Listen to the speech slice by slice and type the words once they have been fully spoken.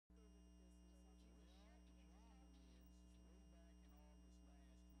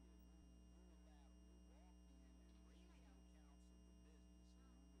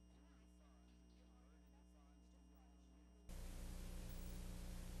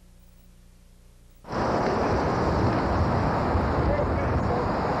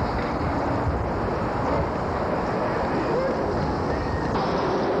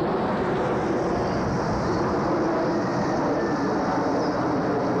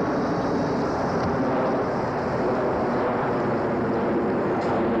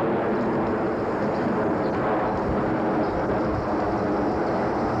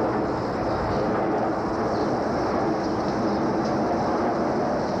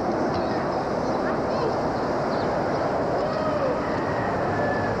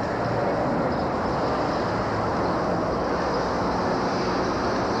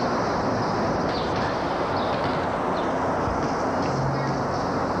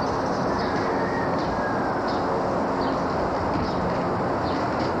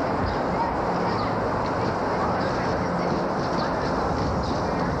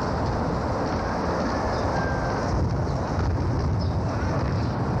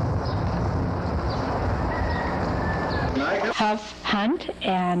Huff Hunt,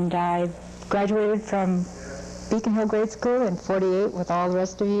 and I graduated from Beacon Hill Grade School in '48 with all the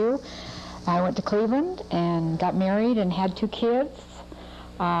rest of you. I went to Cleveland and got married and had 2 kids.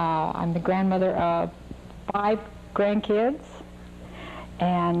 I'm the grandmother of 5 grandkids,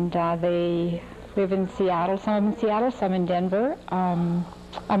 and they live in Seattle, some in Seattle, some in Denver. I'm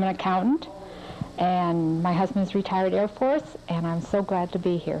an accountant, and my husband's retired Air Force, and I'm so glad to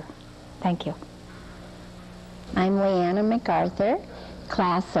be here. Thank you. I'm Leanna MacArthur,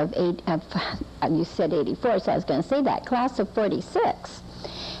 class of you said 84, so I was going to say that, class of 46.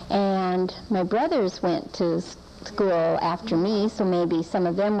 And my brothers went to school after me, so maybe some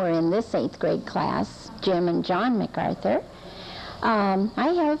of them were in this 8th grade class, Jim and John MacArthur.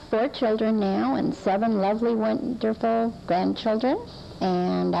 I have 4 children now and 7 lovely, wonderful grandchildren,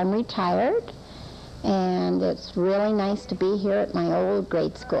 and I'm retired, and it's really nice to be here at my old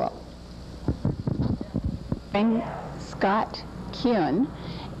grade school. I'm Scott Kuhn,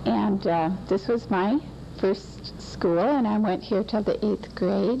 and this was my first school, and I went here till the 8th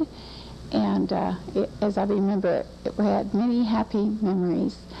grade, and as I remember, it had many happy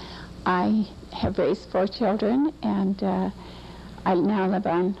memories. I have raised 4 children, and I now live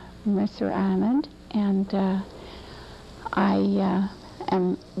on Mercer Island, and I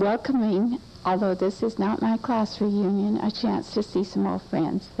am welcoming, although this is not my class reunion, a chance to see some old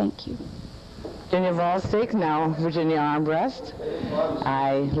friends. Thank you. Virginia Vulysteke, now Virginia Armbrust.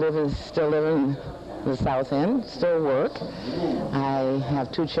 I still live in the South End, still work. I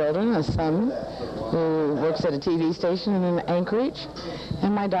have 2 children, a son who works at a TV station in Anchorage,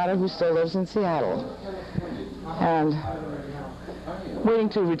 and my daughter who still lives in Seattle. And waiting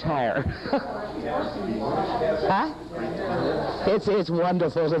to retire. Huh? It's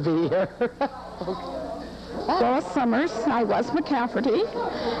wonderful to be here. Lois Summers. I was McCafferty,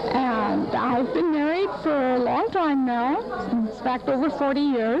 and I've been married for a long time now, in fact over 40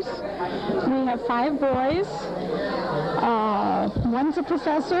 years. We have 5 boys. One's a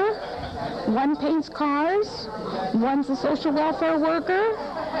professor, one paints cars, one's a social welfare worker.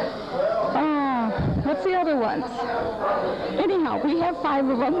 What's the other ones? Anyhow, we have 5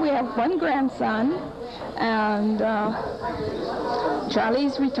 of them. We have 1 grandson, and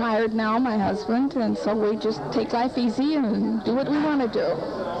Charlie's retired now, my husband, and so we just take life easy and do what we want to do.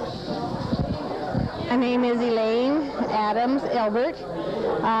 My name is Elaine Adams Elbert.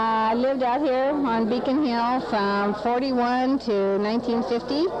 I lived out here on Beacon Hill from '41 to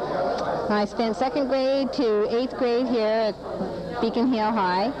 1950. I spent 2nd grade to 8th grade here at Beacon Hill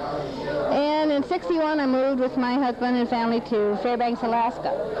High. And in '61, I moved with my husband and family to Fairbanks,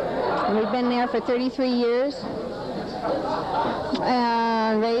 Alaska. We've been there for 33 years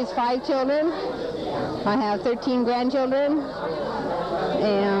and raised 5 children. I have 13 grandchildren,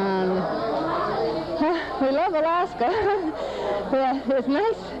 and we love Alaska. It's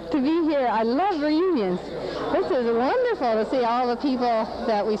nice to be here. I love reunions. This is wonderful to see all the people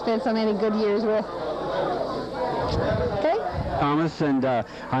that we spent so many good years with. Okay? Thomas, and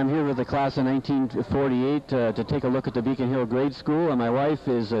I'm here with the class of 1948 to take a look at the Beacon Hill Grade School, and my wife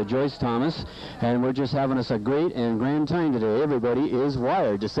is Joyce Thomas, and we're just having us a great and grand time today. Everybody is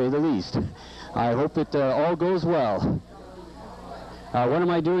wired, to say the least. I hope it all goes well. What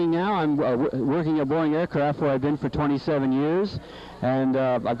am I doing now? I'm working at Boeing Aircraft, where I've been for 27 years, and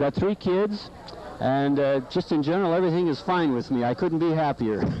I've got 3 kids, and just in general, everything is fine with me. I couldn't be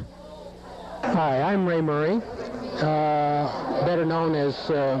happier. Hi, I'm Ray Murray, better known as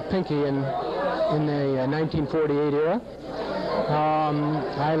Pinky in the 1948 era.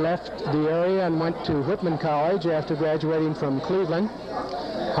 I left the area and went to Whitman College after graduating from Cleveland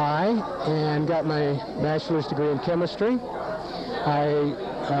High and got my bachelor's degree in chemistry. I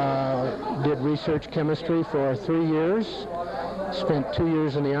did research chemistry for 3 years, spent 2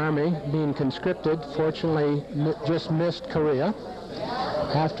 years in the Army being conscripted, fortunately just missed Korea.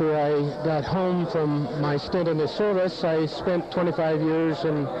 After I got home from my stint in the service, I spent 25 years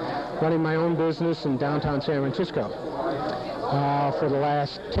in running my own business in downtown San Francisco. For the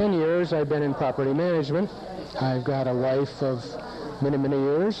last 10 years, I've been in property management. I've got a wife of many, many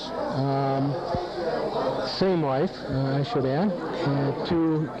years. Same wife, I should add.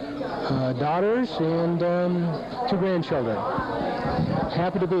 2 daughters and 2 grandchildren.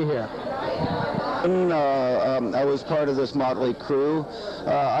 Happy to be here. I was part of this motley crew.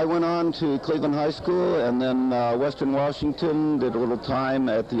 I went on to Cleveland High School and then Western Washington, did a little time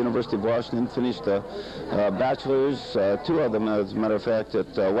at the University of Washington, finished a bachelor's, 2 of them as a matter of fact,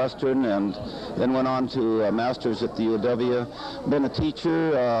 at Western, and then went on to a master's at the UW. Been a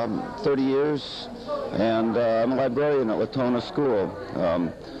teacher 30 years, and I'm a librarian at Latona School.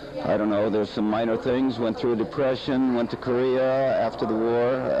 I don't know, there's some minor things. Went through a depression, went to Korea after the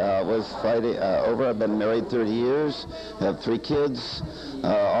war, was fighting over. I've been married 30 years, have 3 kids,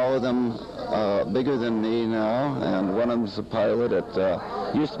 all of them bigger than me now, and one of them's a pilot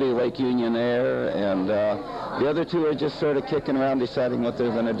at, used to be Lake Union Air, and the other 2 are just sort of kicking around deciding what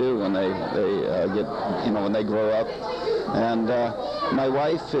they're going to do when they get, when they grow up. And my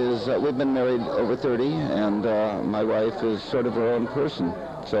wife is, we've been married over 30, and my wife is sort of her own person.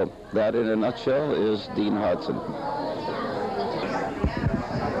 So that, in a nutshell, is Dean Hodson.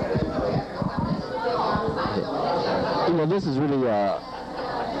 This is really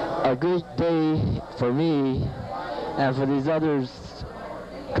a great day for me and for these other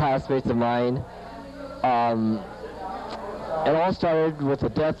classmates of mine. It all started with the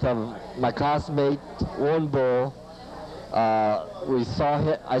death of my classmate, Warren Bull. I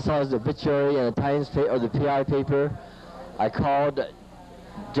saw his obituary in the Times or the PI paper. I called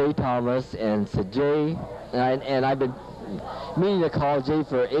Jay Thomas and said, Jay, and I've been meaning to call Jay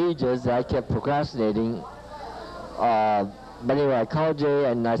for ages. I kept procrastinating. But anyway, I called Jay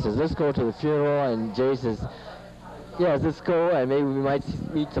and I said, let's go to the funeral. And Jay says, yes, let's go, and maybe we might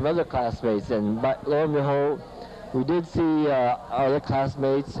meet some other classmates. And lo and behold, we did see our other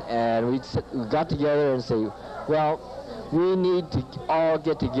classmates, and we got together and say, well, we need to all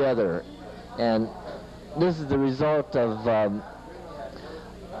get together. And this is the result of the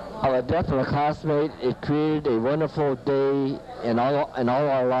death of a classmate. It created a wonderful day in all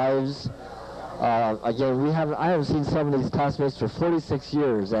our lives. Again, I haven't seen some of these classmates for 46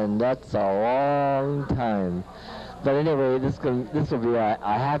 years, and that's a long time. But anyway, this will be a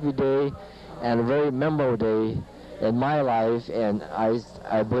happy day and a very memorable day in my life, and I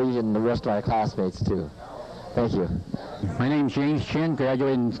believe in the rest of my classmates too. Thank you. My name's James Chin,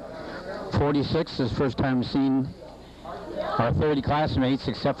 graduated in 46. This is the first time seeing our 30 classmates,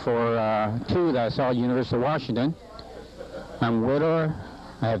 except for 2 that I saw at the University of Washington. I'm a widower.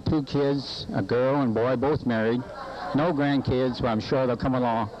 I have 2 kids, a girl and boy, both married. No grandkids, but I'm sure they'll come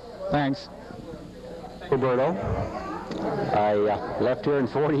along. Thanks. Roberto. I left here in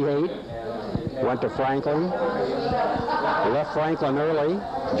 48, went to Franklin, left Franklin early,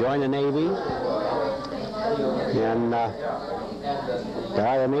 joined the Navy, and got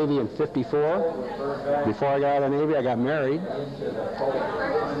out of the Navy in 54. Before I got out of the Navy, I got married,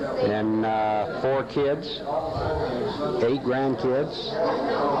 and 4 kids, 8 grandkids.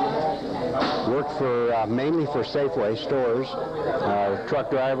 Worked for mainly for Safeway stores, truck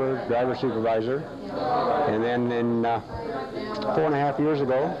driver, driver supervisor, and then in 4.5 years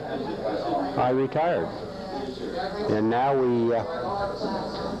ago, I retired. And now we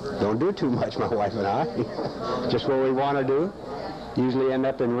don't do too much, my wife and I. Just what we want to do. Usually end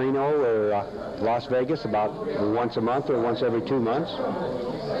up in Reno or Las Vegas about once a month or once every 2 months.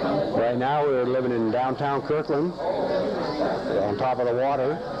 Right now we're living in downtown Kirkland, on top of the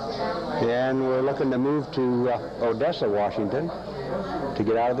water, and we're looking to move to Odessa, Washington, to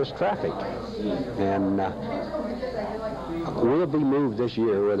get out of this traffic. And we'll be moved this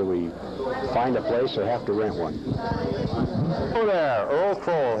year, whether we find a place or have to rent one. Hello there, Earl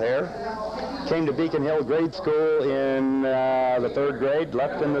Kroll here. Came to Beacon Hill Grade School in the 3rd grade,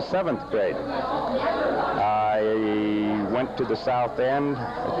 left in the 7th grade. I went to the South End,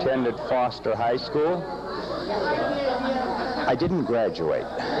 attended Foster High School. I didn't graduate.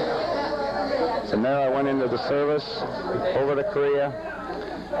 From there I went into the service, over to Korea,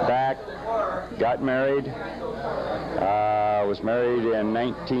 back, got married. I was married in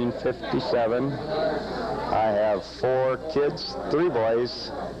 1957. I have 4 kids, 3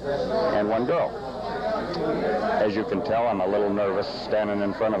 boys, and 1 girl. As you can tell, I'm a little nervous standing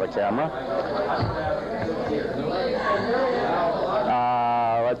in front of the camera.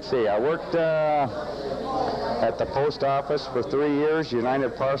 Let's see, I worked at the post office for 3 years,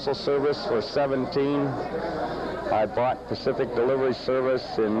 United Parcel Service for 17. I bought Pacific Delivery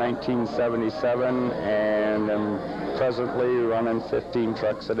Service in 1977 and am presently running 15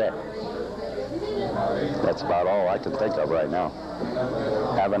 trucks a day. That's about all I can think of right now.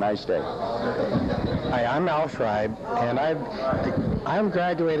 Have a nice day. Hi, I'm Al Schreib, and I'm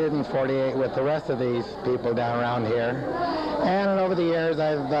graduated in 48 with the rest of these people down around here. And over the years,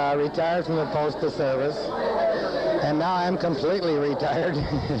 I've retired from the Postal Service, and now I'm completely retired.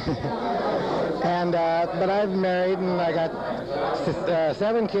 And but I've married, and I got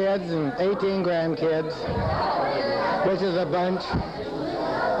 7 kids and 18 grandkids, which is a bunch.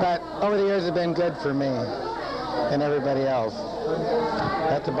 But over the years, have been good for me and everybody else.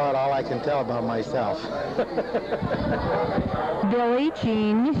 That's about all I can tell about myself. Billie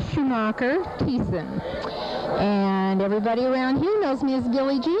Jean Schumacher Thiessen. And everybody around here knows me as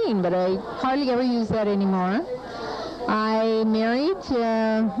Billie Jean, but I hardly ever use that anymore. I married,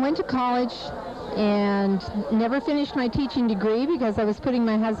 went to college, and never finished my teaching degree because I was putting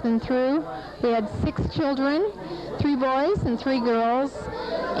my husband through. We had 6 children, 3 boys and 3 girls,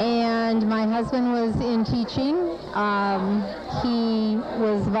 and my husband was in teaching. He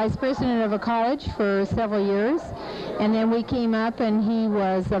was vice president of a college for several years, and then we came up and he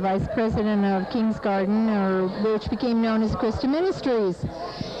was the vice president of King's Garden, which became known as Christian Ministries.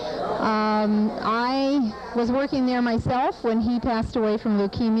 I was working there myself when he passed away from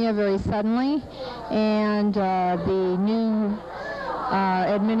leukemia very suddenly, and the new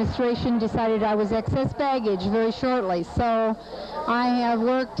administration decided I was excess baggage very shortly. So I have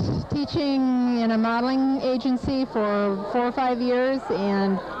worked teaching in a modeling agency for 4 or 5 years,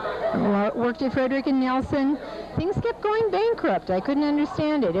 and worked at Frederick and Nelson. Things kept going bankrupt. I couldn't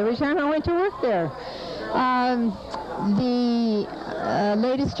understand it every time I went to work there. The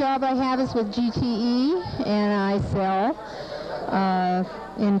latest job I have is with GTE, and I sell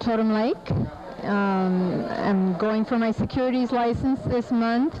in Totem Lake. I'm going for my securities license this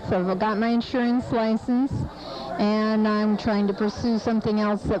month, so I've got my insurance license, and I'm trying to pursue something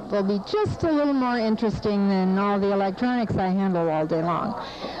else that will be just a little more interesting than all the electronics I handle all day long.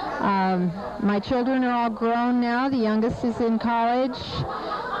 My children are all grown now. The youngest is in college.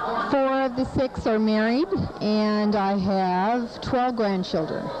 4 of the 6 are married, and I have 12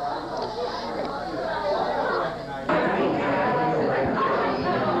 grandchildren.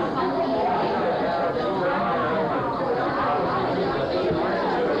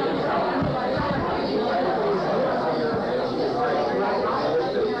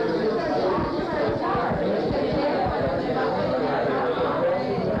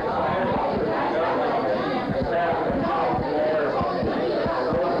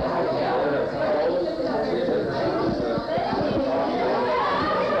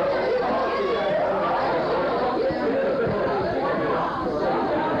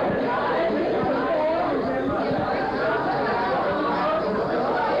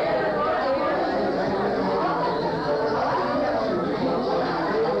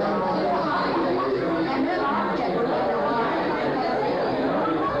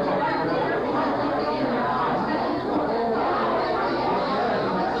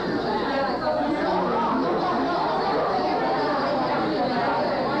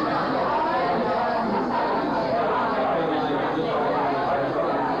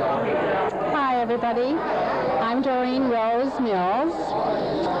 Everybody. I'm Doreen Rose Mills.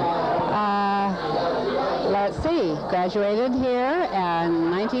 Let's see, graduated here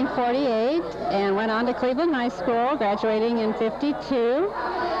in 1948 and went on to Cleveland High School, graduating in 52.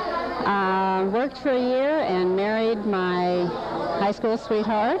 Worked for a year and married my high school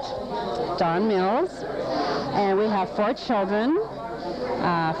sweetheart, Don Mills. And we have 4 children,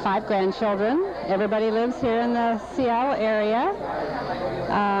 5 grandchildren. Everybody lives here in the Seattle area.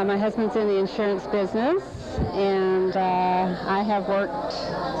 My husband's in the insurance business, and I have worked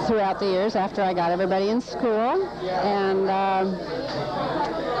throughout the years after I got everybody in school. And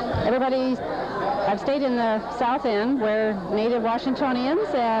I've stayed in the South End. We're native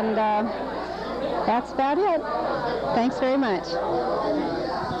Washingtonians, and that's about it. Thanks very much.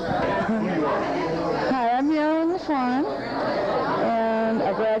 Hi, I'm Yaron LaFawn, and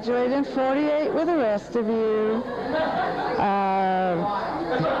I graduated in 48 with the rest of you.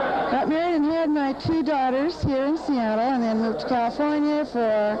 Got married and had my 2 daughters here in Seattle, and then moved to California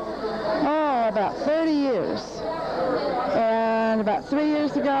for, about 30 years. And about 3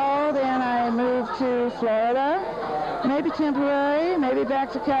 years ago, then I moved to Florida, maybe temporary, maybe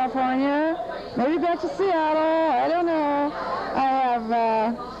back to California, maybe back to Seattle, I don't know. I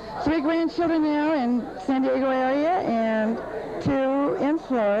have 3 grandchildren now in San Diego area and 2 in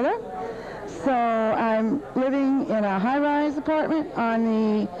Florida. So I'm living in a high-rise apartment on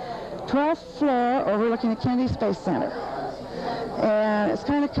the 12th floor overlooking the Kennedy Space Center. And it's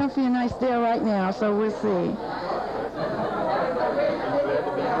kind of comfy and nice there right now, so we'll see.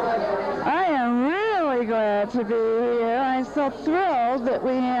 I am really glad to be here. I'm so thrilled that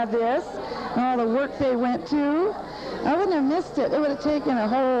we have this and all the work they went to. I wouldn't have missed it. It would have taken a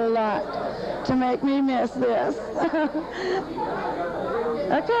whole lot to make me miss this.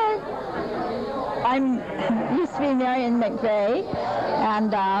 Okay. I used to be Marion McVeigh,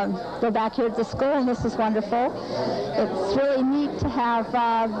 and go back here to school, and this is wonderful. It's really neat to have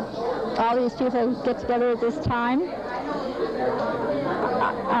all these people get together at this time.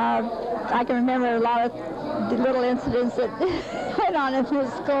 I can remember a lot of the little incidents that went on in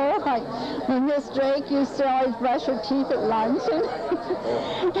this school, like when Miss Drake used to always brush her teeth at lunch,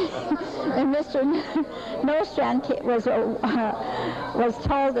 and Mr. Nostrand was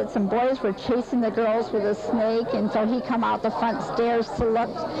told that some boys were chasing the girls with a snake, and so he come out the front stairs to look.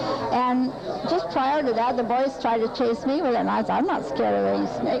 And just prior to that, the boys tried to chase me with it, and I said, I'm not scared of any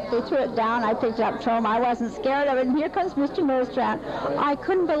snake. They threw it down, I picked it up, told them I wasn't scared of it, and here comes Mr. Nostrand. I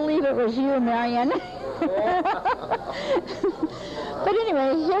couldn't believe it was you, Marion. But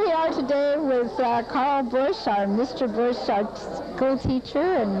anyway, here we are today with Carl Bush, our Mr. Bush, our school teacher,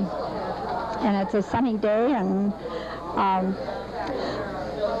 and it's a sunny day, and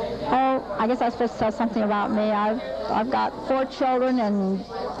oh, I guess I was supposed to tell something about me. I've got 4 children and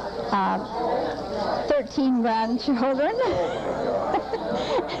 13 grandchildren.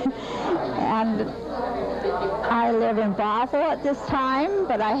 And I live in Bothell at this time,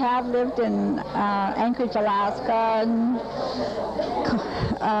 but I have lived in Anchorage, Alaska, and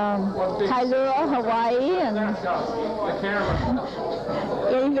Kailua, Hawaii, and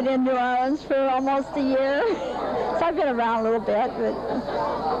even in New Orleans for almost a year. So I've been around a little bit, but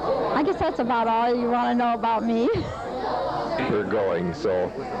I guess that's about all you want to know about me. We're going,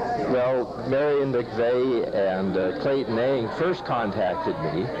 so, well, Marion McVeigh and Clayton Ang first contacted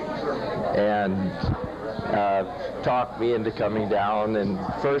me and talked me into coming down, and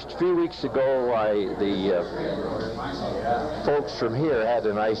first few weeks ago the folks from here had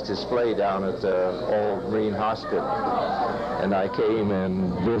a nice display down at the old Marine Hospital, and I came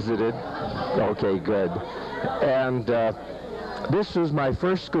and visited. Okay, good. And this was my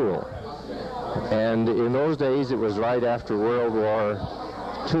first school, and in those days it was right after World War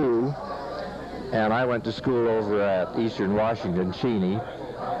II, and I went to school over at Eastern Washington, Cheney.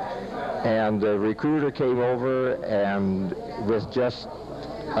 And the recruiter came over, and with just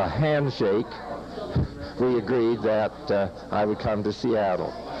a handshake, we agreed that I would come to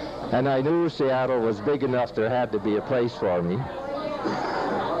Seattle. And I knew Seattle was big enough, there had to be a place for me.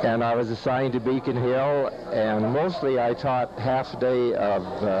 And I was assigned to Beacon Hill, and mostly I taught half a day of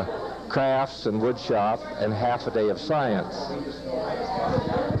crafts and wood shop and half a day of science.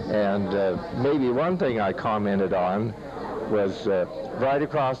 And maybe one thing I commented on was right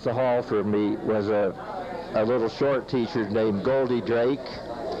across the hall from me was a little short teacher named Goldie Drake,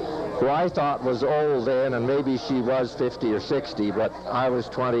 who I thought was old then, and maybe she was 50 or 60, but I was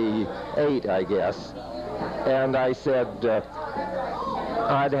 28, I guess. And I said,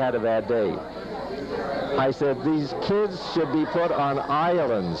 I'd had a bad day. I said, these kids should be put on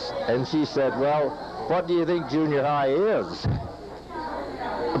islands. And she said, well, what do you think junior high is?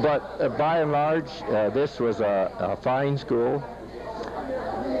 But by and large, this was a fine school.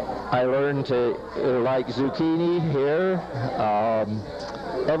 I learned to like zucchini here.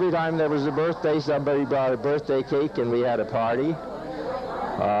 Every time there was a birthday, somebody brought a birthday cake and we had a party.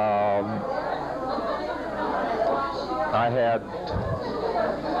 I had,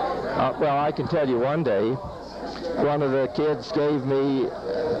 well, I can tell you one day, one of the kids gave me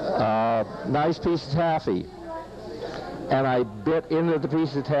a nice piece of taffy. And I bit into the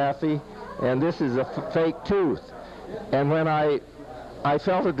piece of taffy, and this is a fake tooth. And when I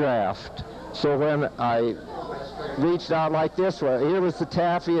felt a draft, so when I reached out like this, well, here was the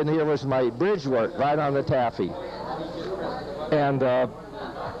taffy, and here was my bridge work right on the taffy. And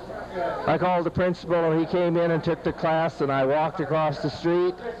I called the principal, and he came in and took the class, and I walked across the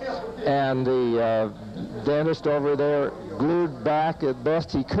street, and the dentist over there glued back as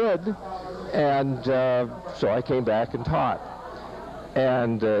best he could. And so I came back and taught.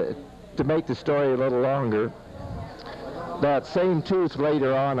 And to make the story a little longer, that same tooth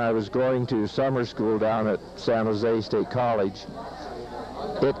later on, I was going to summer school down at San Jose State College.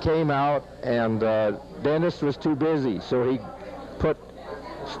 It came out, and dentist was too busy, so he put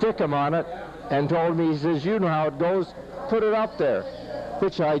stickum on it and told me, he says, you know how it goes, put it up there.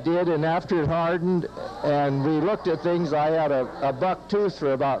 Which I did, and after it hardened and we looked at things, I had a buck tooth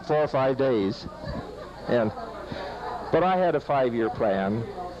for about 4 or 5 days. But I had a 5-year plan.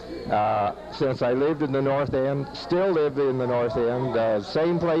 Since I lived in the North End, still live in the North End,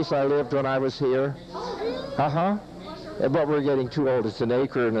 same place I lived when I was here. But we're getting too old. It's an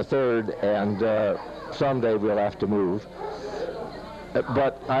acre and a third, and someday we'll have to move.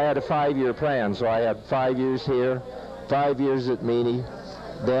 But I had a 5-year plan, so I had 5 years here, 5 years at Meany.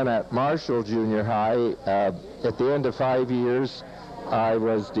 Then at Marshall Junior High, at the end of 5 years, I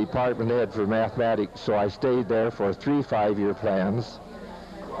was department head for mathematics, so I stayed there for 3 5-year plans.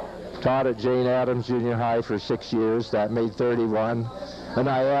 taught at Jane Addams Junior High for 6 years. That made 31. And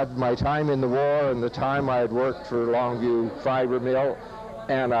I had my time in the war and the time I had worked for Longview Fiber Mill,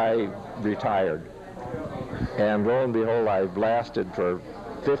 and I retired. And lo and behold, I've lasted for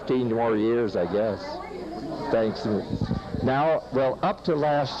 15 more years, I guess. Thanks. Now, well, up to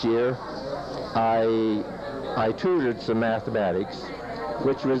last year, I tutored some mathematics,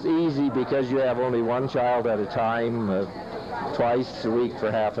 which was easy because you have only one child at a time, twice a week for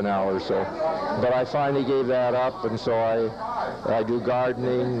half an hour or so. But I finally gave that up, and so I do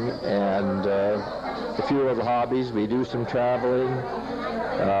gardening and a few little hobbies. We do some traveling.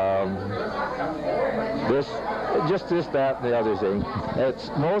 This, that, and the other thing. It's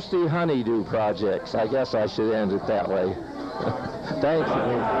mostly honeydew projects. I guess I should end it that way. Thanks.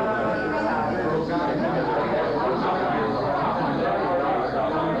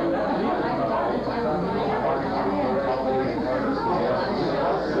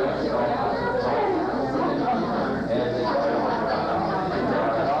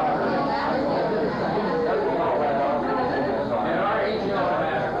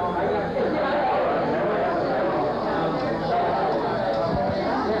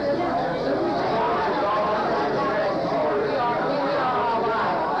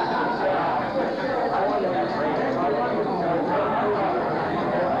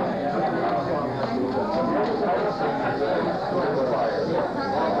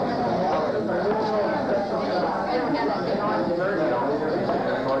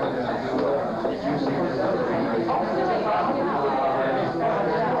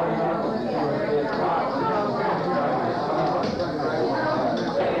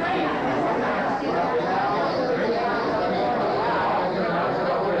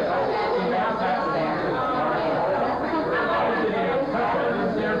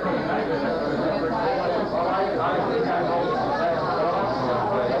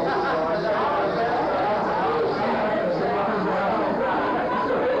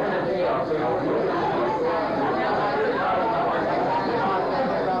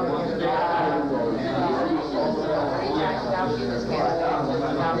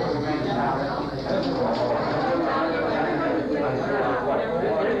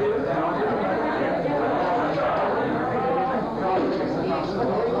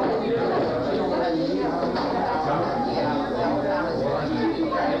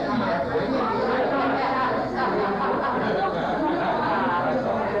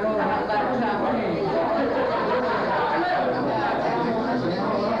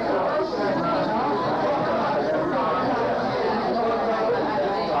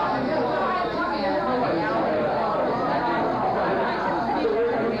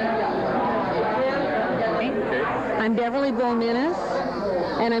 I'm Beverly Bull Minnis,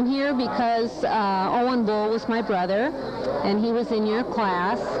 and I'm here because Owen Bull was my brother, and he was in your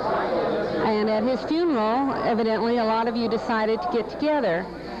class. And at his funeral, evidently, a lot of you decided to get together.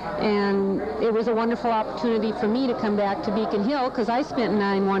 And it was a wonderful opportunity for me to come back to Beacon Hill, because I spent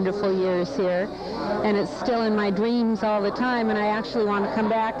 9 wonderful years here, and it's still in my dreams all the time, and I actually want to come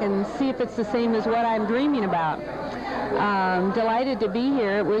back and see if it's the same as what I'm dreaming about. Delighted to be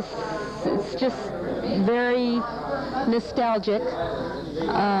here. It's just very nostalgic.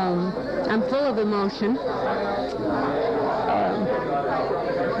 I'm full of emotion.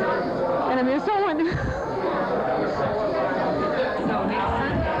 And I miss Owen.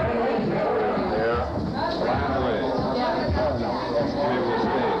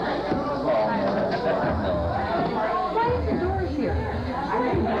 Why is the doors here?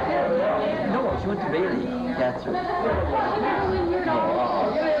 No, she went to Bailey. That's right.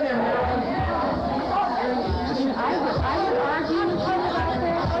 I would argue with you about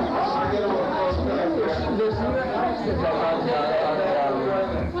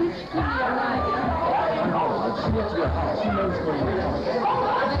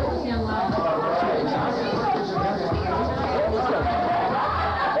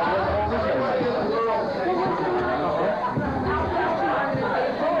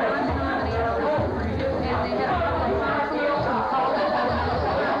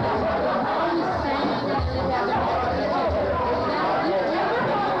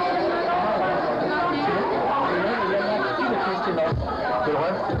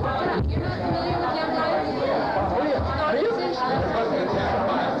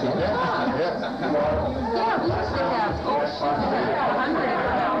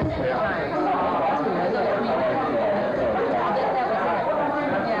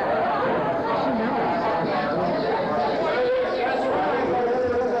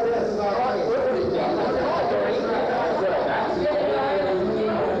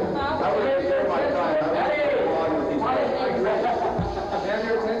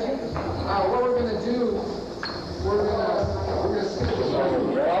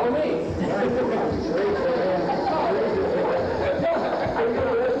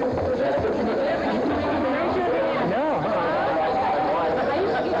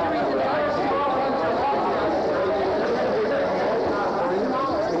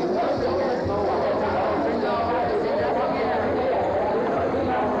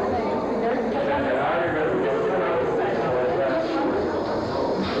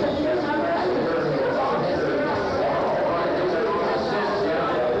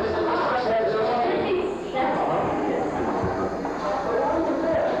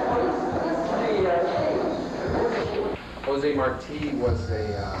Jose Marti was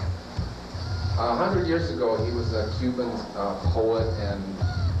 100 years ago, he was a Cuban poet and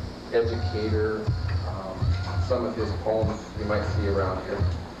educator. Some of his poems you might see around here.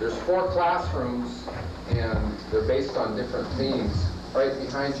 There's 4 classrooms, and they're based on different themes. Right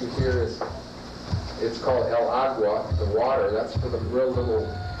behind you here is, it's called El Agua, the water. That's for the real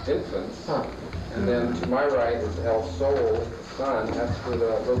little infants. And then to my right is El Sol, the sun. That's for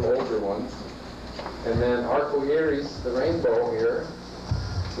the little older ones. And then Arco Iris, the rainbow here.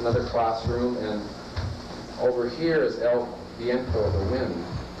 It's another classroom. And over here is El Viento, the wind.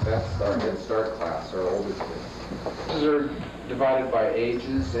 That's our Head Start class, our older kids. These are divided by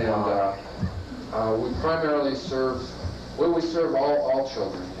ages, and we primarily serve, well, we serve all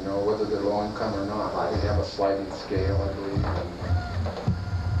children, you know, whether they're low income or not. We have a sliding scale, I believe. And,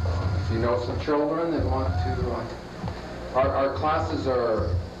 if you know some children that want to, our classes are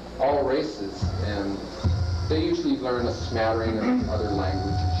all races, and they usually learn a smattering of other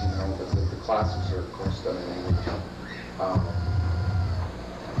languages, you know, but the classes are, of course, done in English.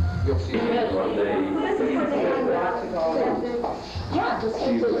 You'll see one day. Yeah, just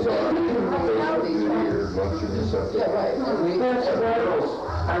she was on New Year luncheon or something. I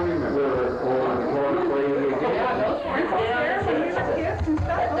remember going playing with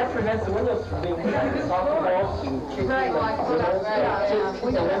that prevents the windows from being soccer balls and kicking them.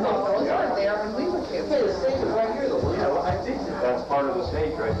 I think that's part of the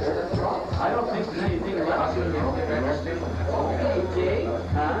stage right there. I don't think there's anything left. Okay. I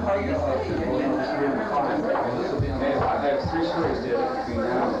have 3 stories there between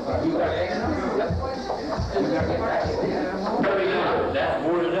now. You got that's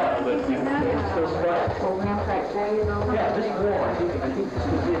boarded up, but it's so flat. Yeah, this wall, I think this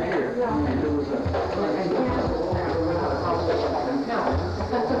was in here. And there was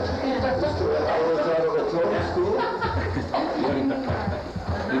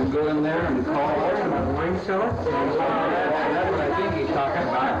you can go in there and call it a wing cellar. That's what I think he's talking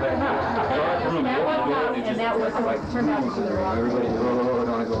about. And that was what turned out to be the wrong. Everybody, don't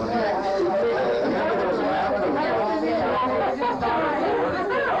want to go in there.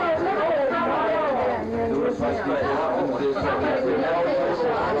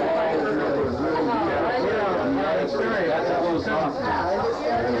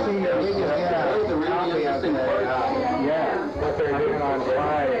 Yeah, what they're doing on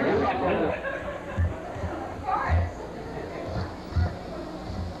slide.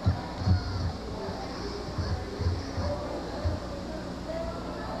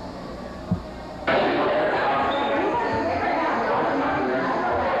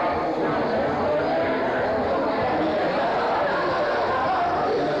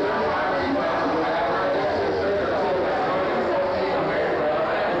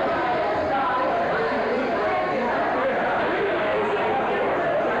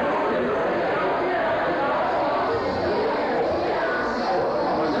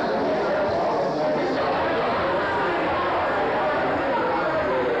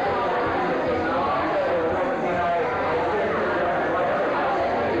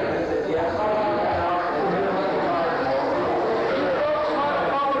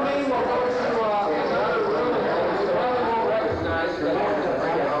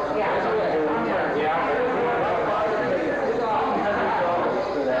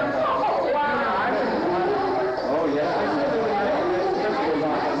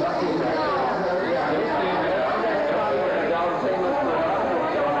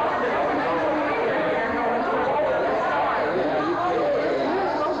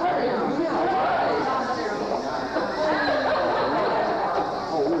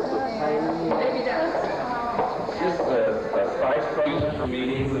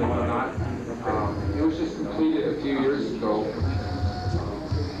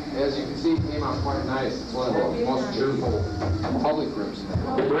 As you can see, it came out quite nice. It's one of the most cheerful public rooms.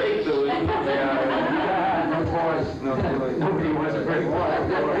 The break, though, isn't it? No toys. Nobody wants to break one.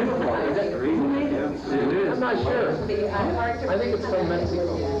 I'm not sure. I think it's from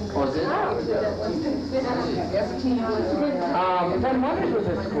Mexico. Oh, is it? Ben Wonders was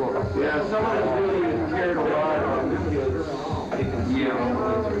at school. Yeah, someone who really cared a lot about the kids. Yeah.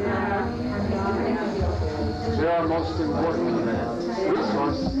 They're our most important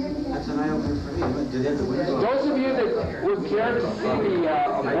resource. That's an eye-opener for me. Do they have the windows? Those of you that would care to see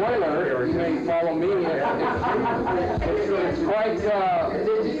the boiler, you may follow me. It's quite,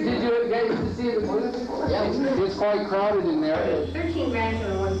 did you guys see the boiler? Yeah. It's quite crowded in there. 13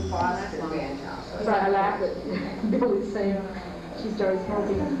 grandchildren, one foster grandchild. So I laughed at Billy's saying she started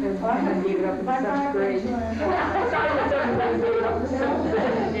smoking and then gave it up in 7th grade. Started in 7th grade, gave it up in 7th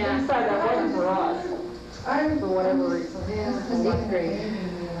grade. Yeah. Decided that wasn't for us. So whatever reason. Eighth grade.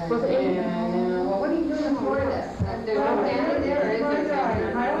 What are you doing for this? There's no family there, or is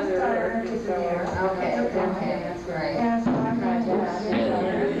there? I was there. Okay, that's right. Yeah, so I'm right there.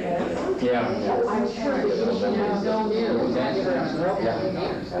 Yeah. I'm sure that you should know you.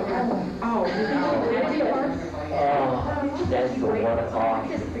 That's for 1 o'clock.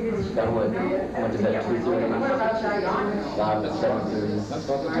 Then went to bed 2:30. Live at 7:30. That's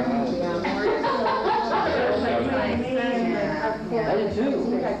all the time. I did too.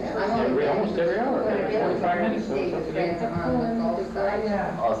 Almost every hour. 25 minutes.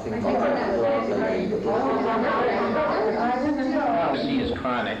 Disease is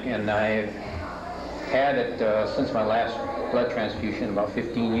chronic, and I've had it since my last blood transfusion about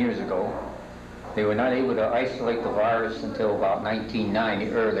 15 years ago. They were not able to isolate the virus until about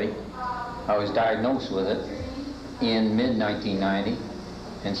 1990, early. I was diagnosed with it in mid-1990,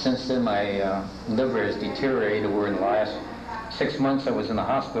 and since then my liver has deteriorated. Over in the last 6 months I was in the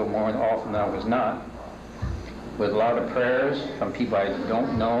hospital more often than I was not, with a lot of prayers from people I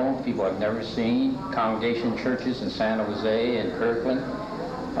don't know, people I've never seen, congregation churches in San Jose and Kirkland.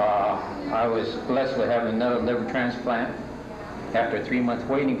 I was blessed with having another liver transplant after a 3-month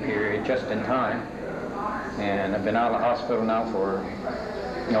waiting period, just in time. And I've been out of the hospital now for,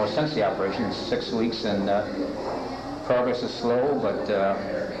 since the operation, 6 weeks, and progress is slow, but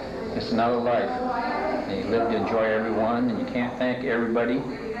it's another life. And you live to enjoy everyone, and you can't thank everybody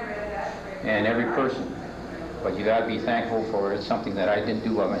and every person, but you gotta be thankful for it. Something that I didn't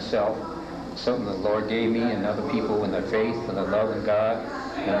do by myself, something the Lord gave me, and other people in their faith and the love in God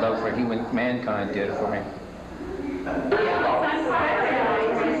and love for mankind did it for me.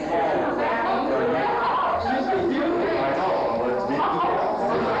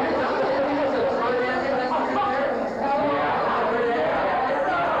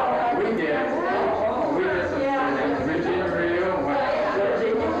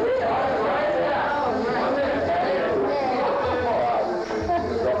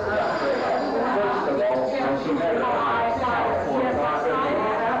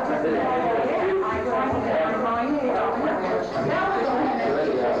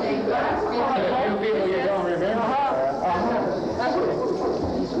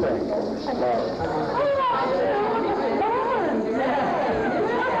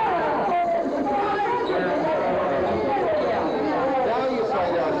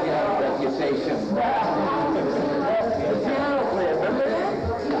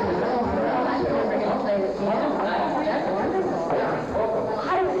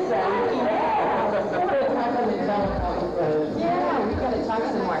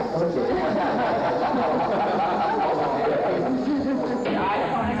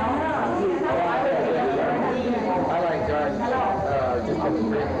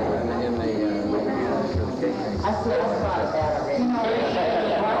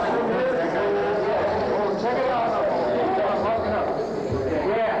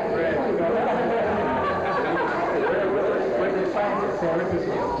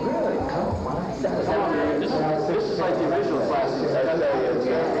 This is like the original classes.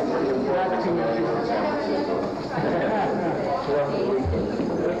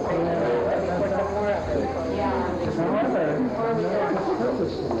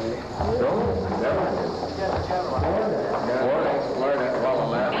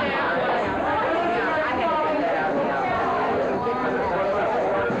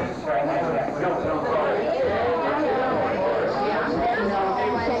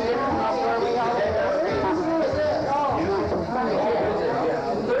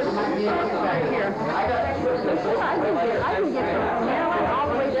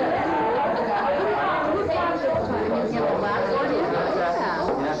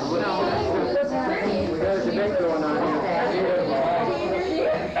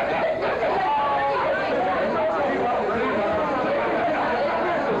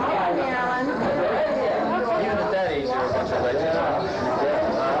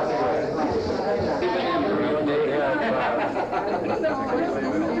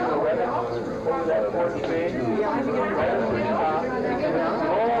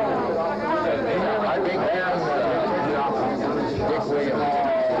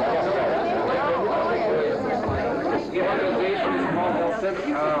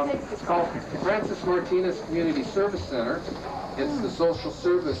 It's called Francis Martinez Community Service Center. It's the social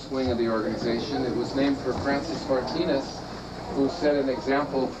service wing of the organization. It was named for Francis Martinez, who set an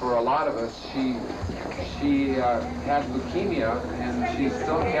example for a lot of us. She had leukemia, and she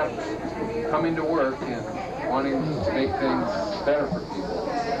still kept coming to work and wanting to make things better for people.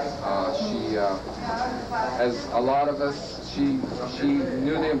 As a lot of us, she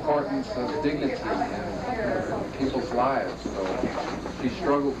knew the importance of dignity in people's lives, so she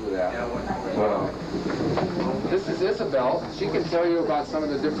struggled with that. This is Isabel. She can tell you about some of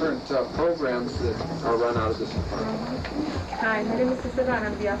the different programs that are run out of this department. Hi, my name is Isabel, and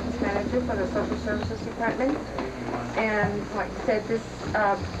I'm the office manager for the Social Services Department. And like I said, this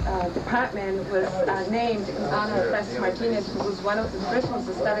department was named in honor of Francis Martinez, who was one of the first ones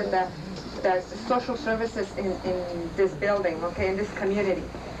that started the social services in this building, okay, in this community.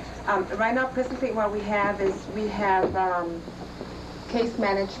 Right now, presently, what we have is case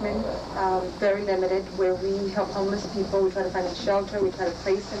management, very limited, where we help homeless people. We try to find a shelter. We try to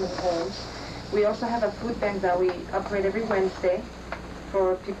place them in homes. We also have a food bank that we operate every Wednesday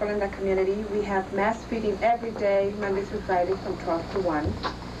for people in the community. We have mass feeding every day, Monday through Friday, from 12 to 1.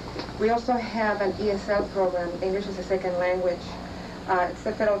 We also have an ESL program, English as a Second Language. It's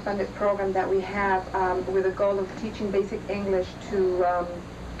a federal funded program that we have with the goal of teaching basic English to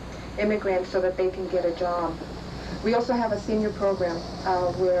immigrants so that they can get a job. We also have a senior program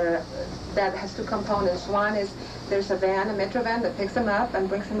where that has two components. One is there's a van, a metro van that picks them up and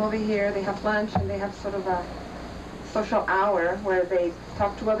brings them over here. They have lunch and they have sort of a social hour where they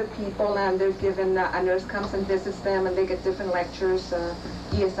talk to other people, and they're given, a nurse comes and visits them, and they get different lectures,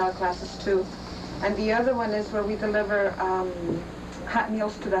 ESL classes too. And the other one is where we deliver hot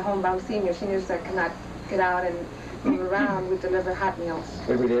meals to the homebound seniors that cannot get out and move around. We deliver hot meals.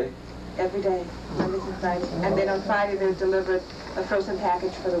 Every day? Every day, Monday through Friday. And then on Friday, they're delivered a frozen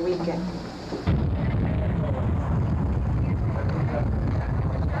package for the weekend.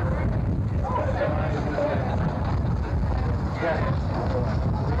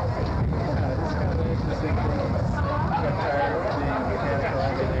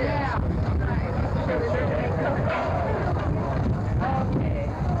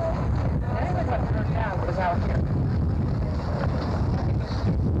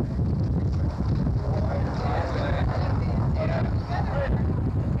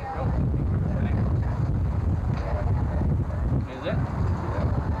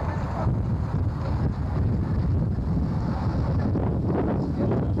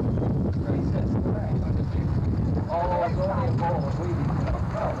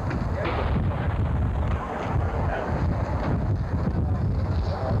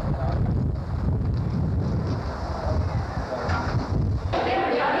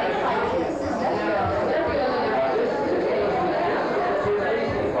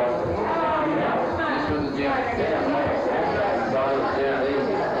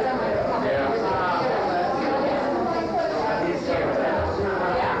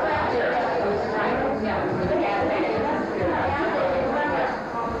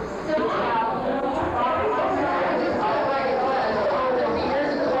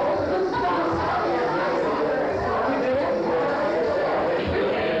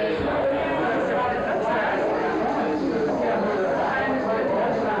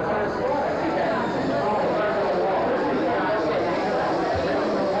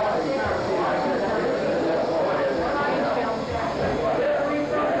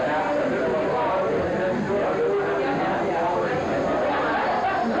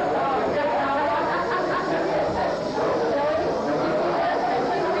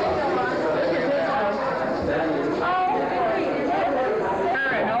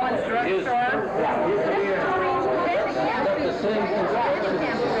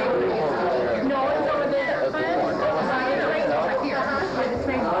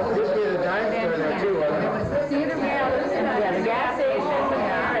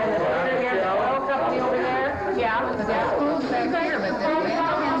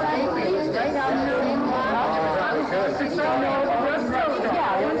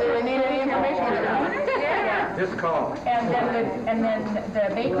 Just call. And then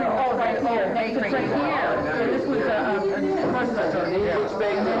the bakery. Oh, right here. Bakery. Right here. So this was Which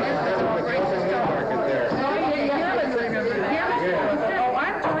bakery? Market there. Oh,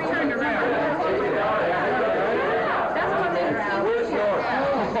 I'm trying around. That's what they around. Where's North?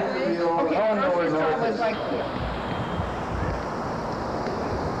 Okay, Oh, no, grocery store was like.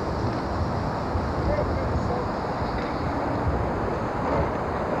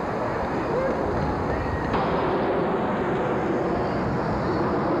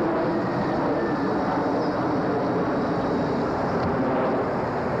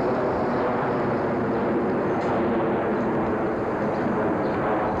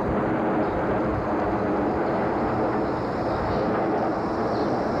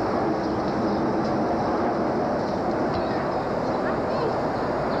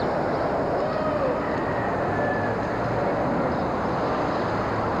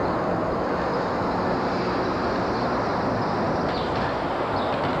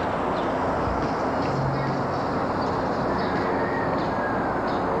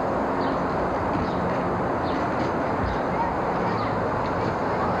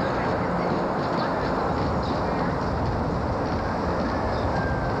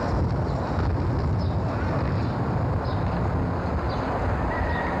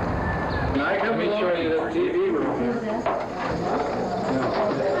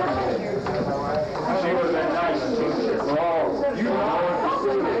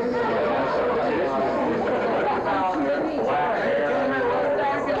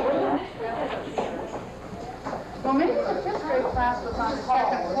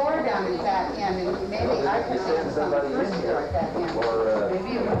 somebody in here. Or,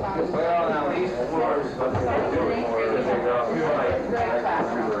 well, now these floors,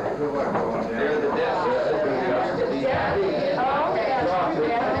 they're the desks.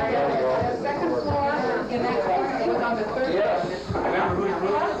 Second floor, in that case, it was on the third. Yes. Remember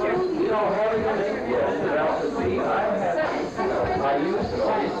whose room? You know, having this, yes, I used to see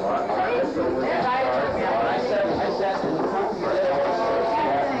it. I sat in the room.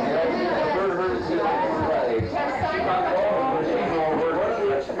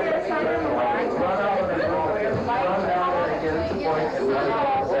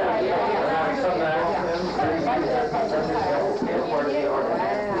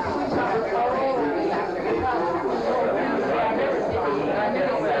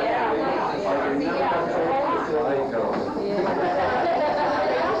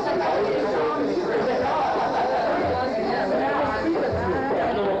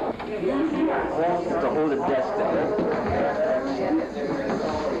 To hold a desk down.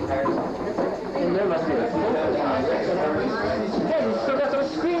 And there must be a hey, you still got some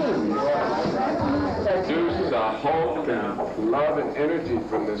screens. Produced hope and love and energy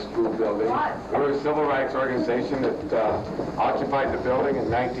from this school building. We're a civil rights organization that occupied the building in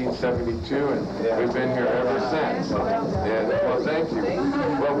 1972, and we've been here ever since. And well, thank you.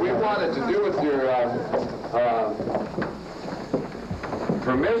 What we wanted to do with your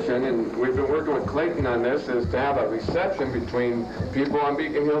permission, and we've been working with Clayton on this, is to have a reception between people on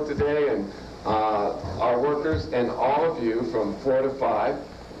Beacon Hill today and our workers and all of you from 4 to 5.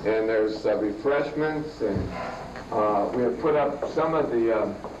 And there's refreshments, and we have put up some of the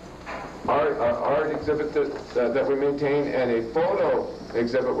art exhibit that we maintain, and a photo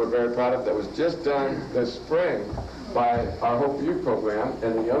exhibit we're very proud of that was just done this spring by our Hope For You program,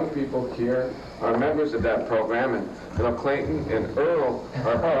 and the young people here are members of that program, and Clayton and Earl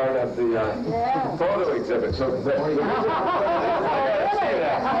are part of the photo exhibit. So the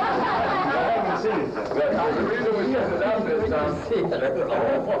reason we set it up is it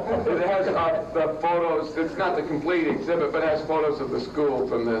has the photos. It's not the complete exhibit, but it has photos of the school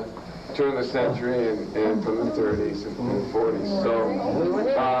from the turn of the century and from the 30s and 40s. So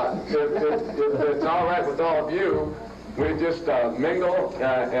if it's all right with all of you, we just mingle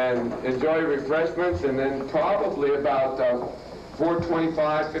and enjoy refreshments, and then probably about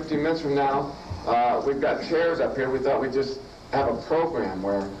 4:25, 50 minutes from now, we've got chairs up here. We thought we'd just have a program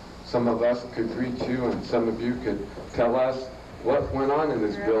where some of us could greet you and some of you could tell us what went on in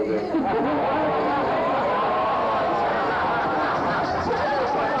this building.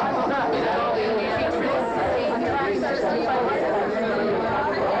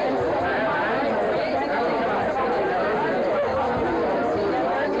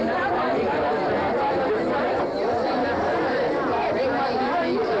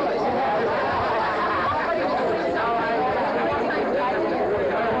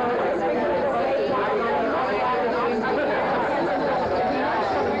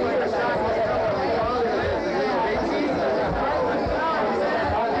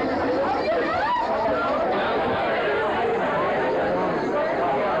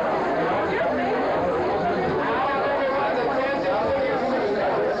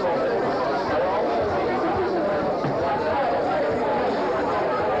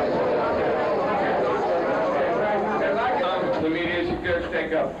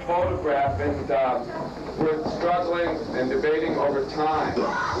 Photograph, and we're struggling and debating over time.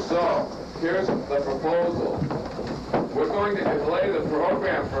 So here's the proposal. We're going to delay the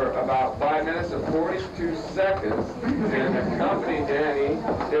program for about 5 minutes and 42 seconds and accompany Danny,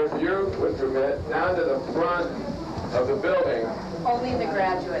 if you would permit, down to the front of the building. Only the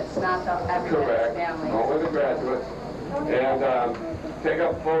graduates, not the everybody's family. Only the graduates. And take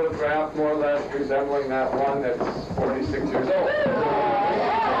a photograph more or less resembling that one that's 46 years old.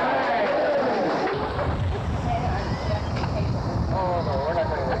 Oh, no, we're not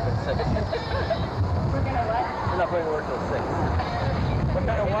going to work till 6. We're going to what? We're not going to work till 6. What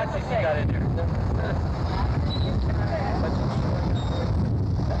kind of watches you got in there?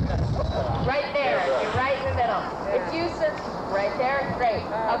 Right there. You're right in the middle. If you sit right there, great.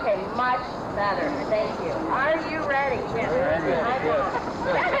 Okay, much better. Thank you. Are you ready? Yes.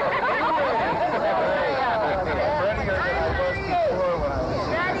 Ready,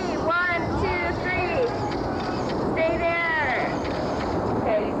 Ready, 1, 2, 3. Stay there.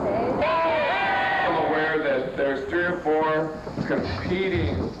 Okay, stay there. I'm aware that there's 3 or 4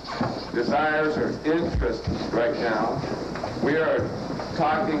 competing desires or interests right now. We are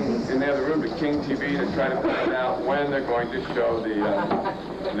talking in the other room to King TV to try to find out when they're going to show the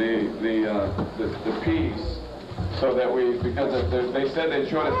piece. so that because they said they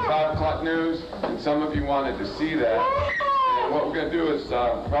showed us 5 o'clock news, and some of you wanted to see that. And what we're going to do is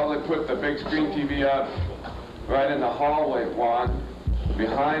probably put the big screen TV up right in the hallway one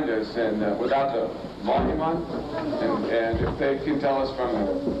behind us, and without the volume on, and if they can tell us from the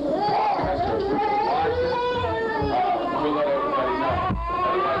office or if we can watch it, we'll let everybody know.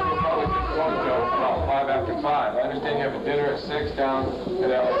 Otherwise, we'll probably just go until about 5 after 5. I understand you have a dinner at 6 down at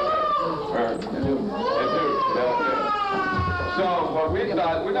LA, or at Duke, So what we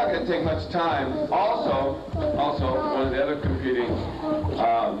thought, we're not going to take much time. Also, one of the other competing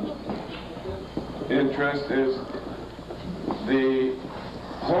interests is the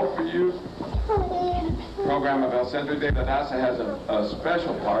Hope for Youth program of El Centro De La Raza has a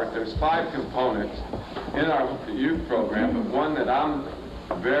special part. There's 5 components in our youth program, but one that I'm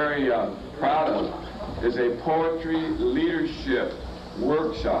very proud of is a poetry leadership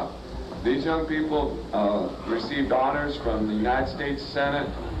workshop. These young people received honors from the United States Senate,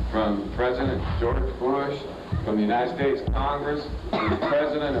 from President George Bush, from the United States Congress, the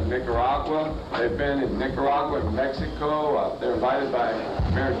President of Nicaragua. They've been in Nicaragua and Mexico. They're invited by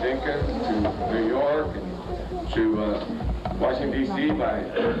Mayor Dinkins to New York and to Washington, D.C. by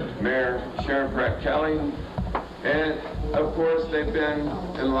Mayor Sharon Pratt Kelly. And, of course, they've been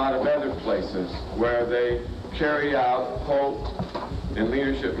in a lot of other places where they carry out hope and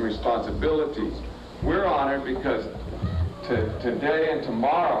leadership and responsibilities. We're honored because today and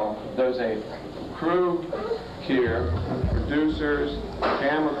tomorrow there's a crew here, producers,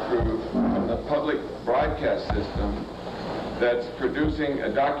 camera crew from the public broadcast system that's producing a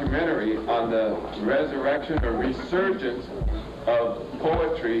documentary on the resurrection or resurgence of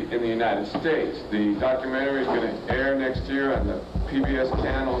poetry in the United States. The documentary is going to air next year on the PBS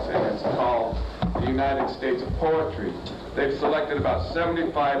channels, and it's called The United States of Poetry. They've selected about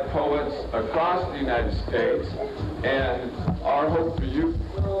 75 poets across the United States, and our Hope for Youth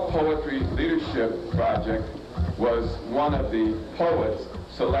Poetry Leadership Project was one of the poets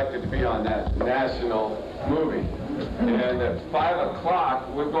selected to be on that national movie. And at 5 o'clock,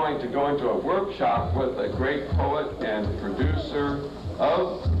 we're going to go into a workshop with a great poet and producer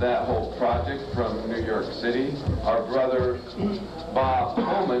of that whole project from New York City, our brother Bob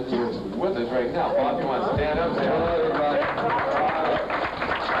Holman, who's with us right now. Bob, you want to stand up? Say hello, everybody.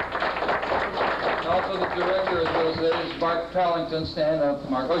 Also the director of those is Mark Pellington. Stand up,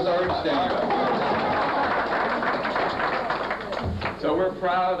 Mark. Oh, he's already standing up. So we're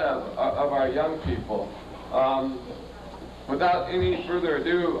proud of our young people. Without any further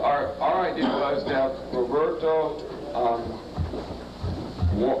ado, our idea was to have Roberto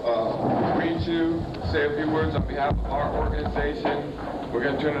greet you, say a few words on behalf of our organization. We're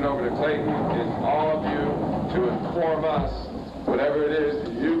going to turn it over to Clayton and all of you to inform us, whatever it is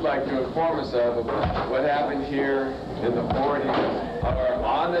that you'd like to inform us of what happened here in the 40s or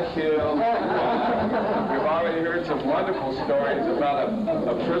on the Hill. We've already heard some wonderful stories about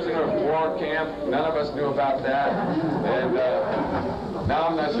a prisoner of war camp. None of us knew about that. And now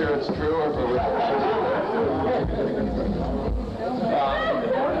I'm not sure it's true or if it was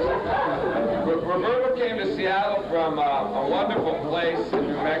Roberto came to Seattle from a wonderful place in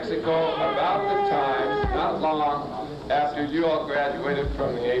New Mexico about the time, not long, after you all graduated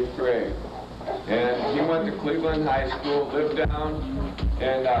from the 8th grade. And he went to Cleveland High School, lived down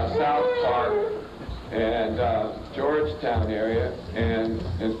in South Park and Georgetown area, and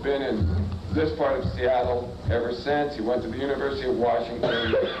has been in this part of Seattle ever since. He went to the University of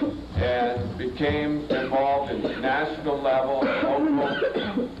Washington and became involved in national level,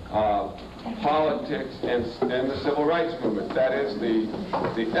 local politics and the civil rights movement. That is the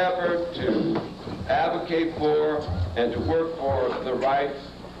effort to advocate for and to work for the rights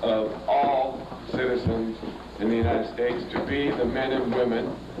of all citizens in the United States to be the men and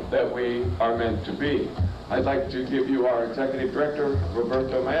women that we are meant to be. I'd like to give you our Executive Director,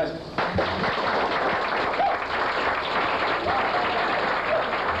 Roberto Maestas.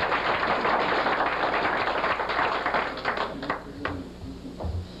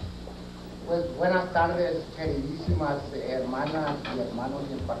 Pues buenas tardes, queridísimas hermanas y hermanos,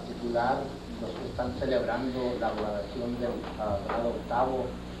 y en particular los que están celebrando la graduación del grado octavo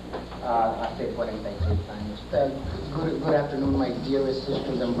hace 46 años. Good afternoon, my dearest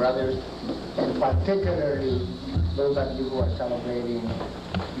sisters and brothers, and particularly those of you who are celebrating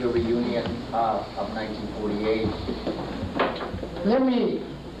your reunion of 1948. Let me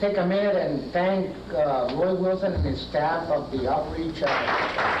take a minute and thank Roy Wilson and his staff of the outreach.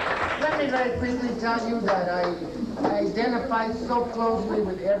 Let me very quickly tell you that I identified so closely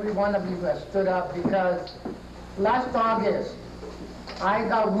with every one of you who have stood up, because last August I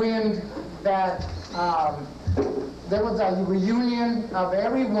got wind that there was a reunion of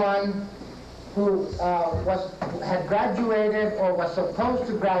everyone who had graduated or was supposed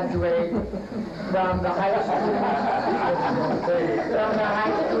to graduate from the high school,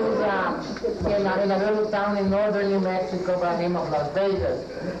 in a little town in northern New Mexico by the name of Las Vegas.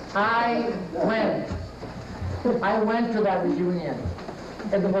 I went to that reunion.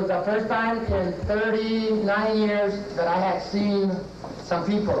 It was the first time in 39 years that I had seen some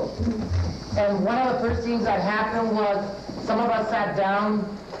people. And one of the first things that happened was some of us sat down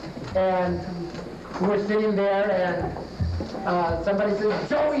and we were sitting there and somebody said,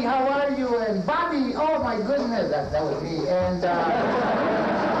 "Joey, how are you?" And Bobby, oh my goodness, that was me. And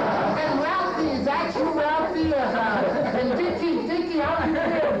Ralphie, is that you, Ralphie? And Dickie, how are you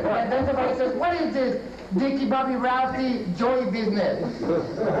doing? And then somebody says, "What is this? Dickie, Bobby, Ralphie, Joey business."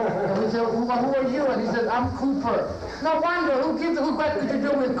 And we said, who are you? And he says, "I'm Cooper." No wonder, who got to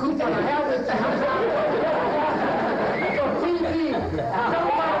do with Cooper? The hell with the hell. So Pinky,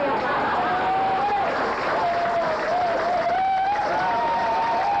 somebody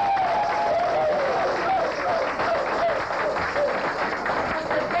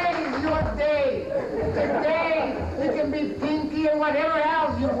today is your day. Today, you can be Pinky and whatever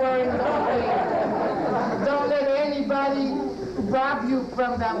else you were in those days. Don't let anybody rob you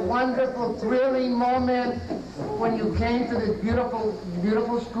from that wonderful, thrilling moment when you came to this beautiful,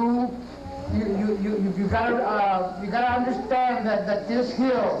 beautiful school. You gotta understand that this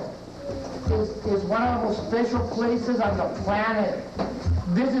hill is one of the most special places on the planet.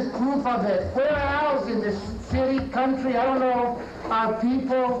 This is proof of it. Where else in this city, country, I don't know, are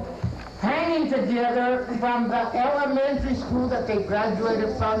people hanging together from the elementary school that they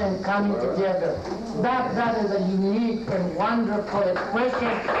graduated from and coming together? That is a unique and wonderful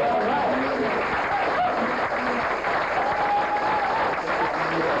expression.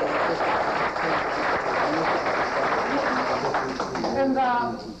 And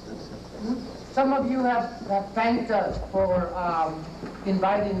some of you have thanked us for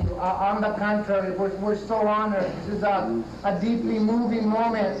inviting you. On the contrary, we're so honored. This is a deeply moving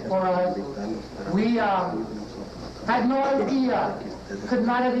moment for us. We had no idea, could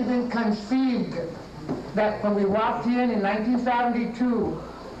not have even conceived that when we walked in 1972,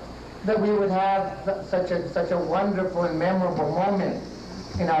 that we would have such a wonderful and memorable moment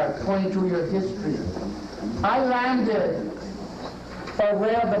in our 22-year history. I landed by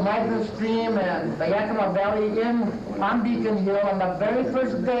way of the migrant stream and the Yakima Valley on Beacon Hill on the very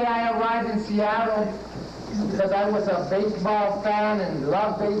first day I arrived in Seattle, because I was a baseball fan and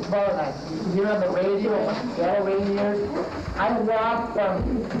loved baseball, and I used to hear on the radio, Seattle Rangers. I walked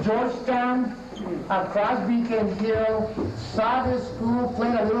from Georgetown across Beacon Hill, saw this school,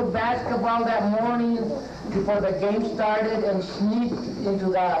 played a little basketball that morning before the game started, and sneaked into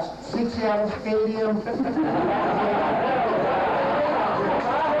the Seattle Stadium.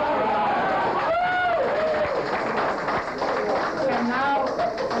 And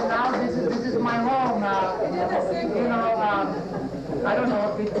now this is my home. I don't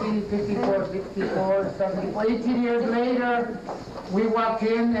know, 50, 54, 64, 74, 18 years later, we walked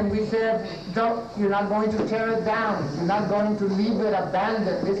in and we said, you're not going to tear it down. You're not going to leave it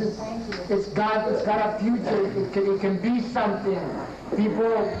abandoned. It's got a future. It can be something.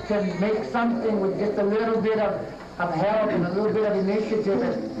 People can make something with just a little bit of help and a little bit of initiative.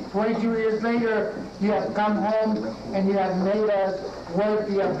 And 22 years later, you have come home and you have made us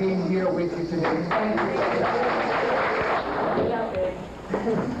worthy of being here with you today. Thank you.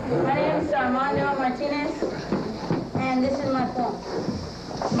 My name is Armando Martinez, and this is my poem.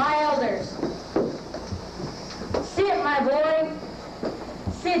 My elders. Sit, my boy.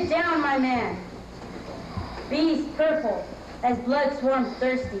 Sit down, my man. Bees purple as blood swarms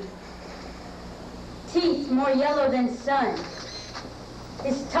thirsty. Teeth more yellow than sun.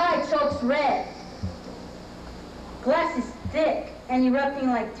 His tie chokes red. Glasses thick and erupting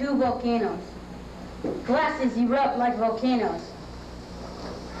like two volcanoes. Glasses erupt like volcanoes.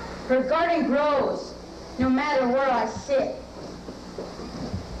 Her garden grows no matter where I sit.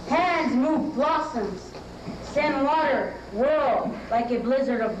 Hands move blossoms. Send water whirl like a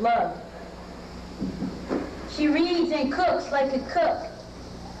blizzard of love. She reads and cooks like a cook.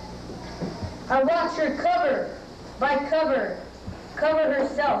 I watch her cover by cover, cover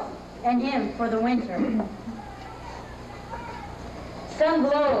herself and him for the winter. Sun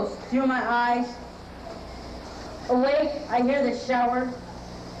glows through my eyes. Awake, I hear the shower.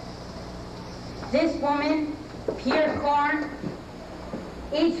 This woman, pure corn,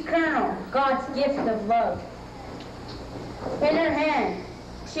 each kernel, God's gift of love. In her hand,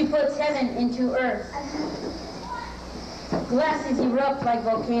 she puts heaven into earth. Glasses erupt like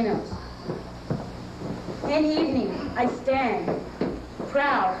volcanoes. In evening, I stand,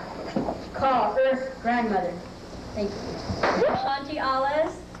 proud, call Earth grandmother. Thank you. Auntie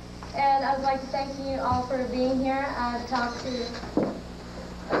Alice, and I would like to thank you all for being here. I've talked to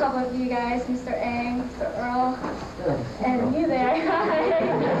a couple of you guys, Mr. Ang, Mr. Earl, and you there.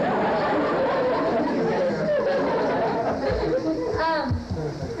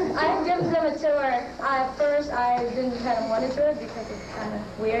 I've given them a tour. At first, I didn't kind of want to do it because it's kind of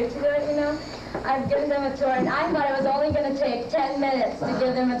weird to do it, you know. I've given them a tour, and I thought it was only going to take 10 minutes to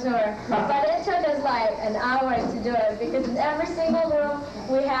give them a tour. But it took us like an hour to do it, because in every single room,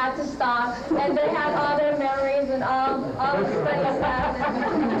 we had to stop, and they had all their memories and all the funny stuff. It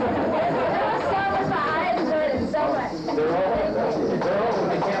was so much fun. I enjoyed it so much.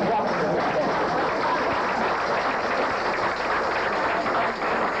 They can't walk.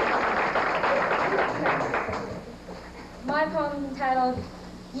 My poem entitled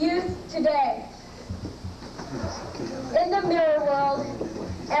Youth Today. In the mirror world,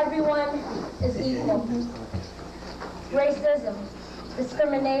 everyone is equal. Racism,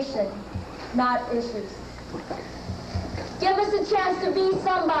 discrimination, not issues. Give us a chance to be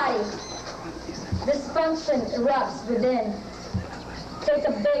somebody. Dysfunction erupts within. Take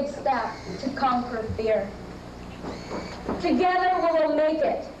a big step to conquer fear. Together we will make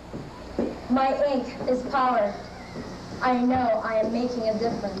it. My ink is power. I know I am making a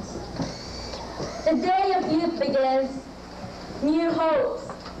difference. The day of youth begins. New hopes,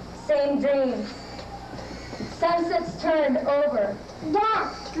 same dreams. Sunsets turned over.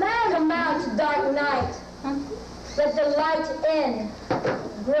 Come out to dark night. Let the light in,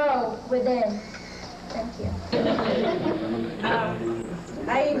 grow within. Thank you.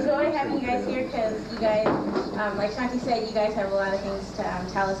 I enjoy having you guys here because you guys, like Shanti said, you guys have a lot of things to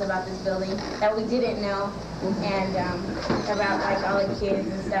tell us about this building that we didn't know, and about like all the kids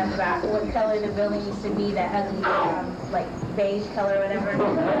and stuff, about what color the building used to be, that ugly like beige color or whatever.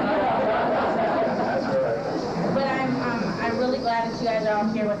 But I'm really glad that you guys are all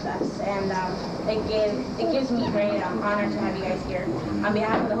here with us, and it gives me great honor to have you guys here. On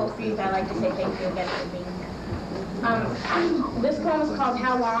behalf of the whole street, I'd like to say thank you again for being here. This poem is called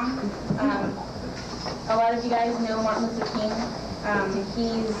How Long? A lot of you guys know Martin Luther King.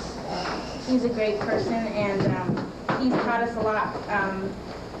 He's a great person, and he's taught us a lot.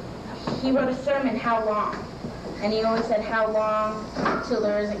 He wrote a sermon, How Long? And he always said, how long till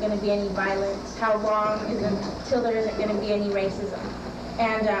there isn't going to be any violence? How long till there isn't going to be any racism?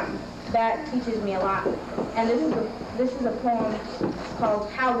 And that teaches me a lot. And this is a poem called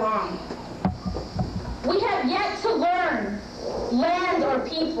How Long? We have yet to learn, land or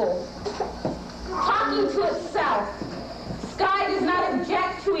people, talking to itself. Sky does not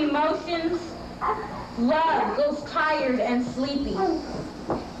object to emotions. Love goes tired and sleepy.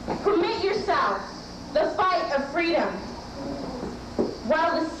 Permit yourself the fight of freedom,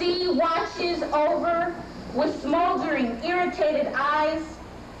 while the sea watches over with smoldering, irritated eyes.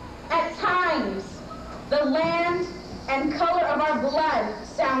 At times, the land and color of our blood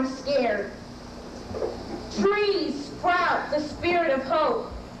sound scared. Trees sprout the spirit of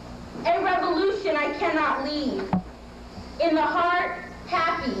hope, a revolution I cannot leave. In the heart,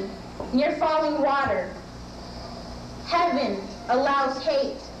 happy, near falling water. Heaven allows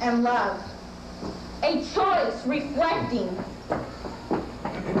hate and love, a choice reflecting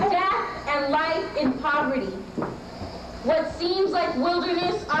death and life in poverty. What seems like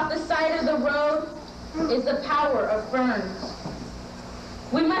wilderness off the side of the road is the power of ferns.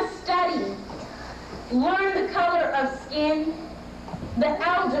 We must study, learn the color of skin, the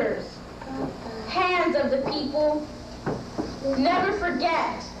elders, hands of the people. Never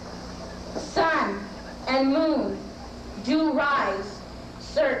forget, sun and moon do rise,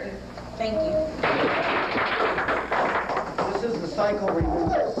 certain. Thank you. This is the cycle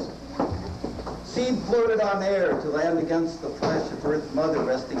reversed. Seed floated on air to land against the flesh of Earth Mother,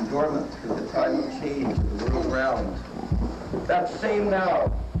 resting dormant through the time of change of the world round. That same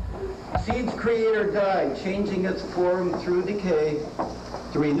now. Seed's creator died, changing its form through decay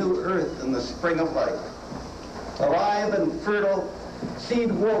to renew Earth in the spring of life. Alive and fertile,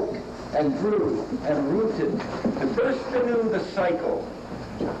 seed woke and grew and rooted to burst anew the cycle.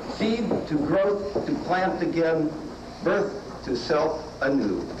 Seed to growth, to plant again, birth to self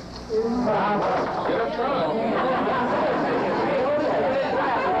anew.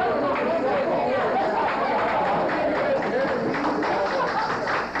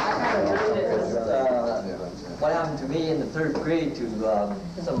 What happened to me in the 3rd grade to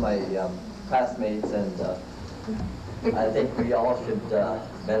some of my classmates, and I think we all should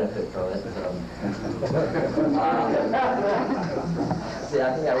benefit from it. See, I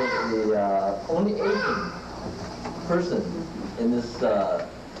think I was the only Asian person in this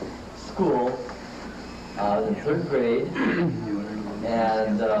school. I was in 3rd grade,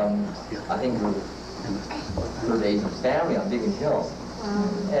 and I think we were the Asian family on Beacon Hill.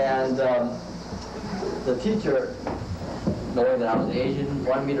 And the teacher, knowing that I was Asian,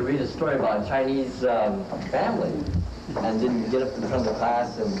 wanted me to read a story about a Chinese family, and didn't get up in front of the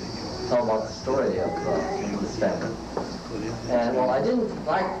class and tell about the story of this family. And well, I didn't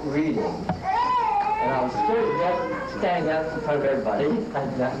like reading, and I was scared to death standing up in front of everybody.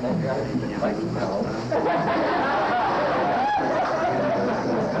 Like, no.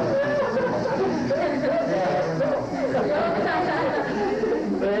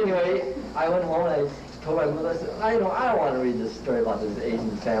 But anyway, I went home and I told my mother, I said, I don't want to read this story about this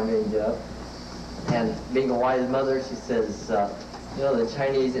Asian family and stuff. And being a wise mother, she says, you know, the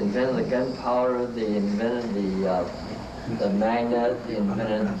Chinese invented the gunpowder, they invented the magnet, they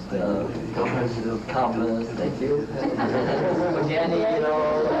invented the compass, thank you, spaghetti, you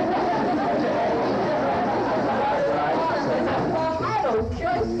know. Well, I don't care,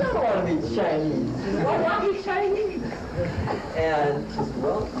 I still want to be Chinese. I want to be Chinese. And she said,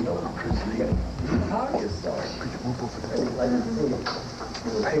 well, you know, you got to be proud of yourself. Like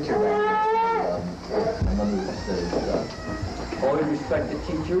the picture back there, my mother says, always respect the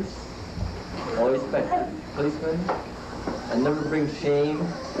teachers, always respect the policemen, and never bring shame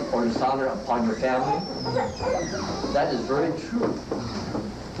or dishonor upon your family. That is very true.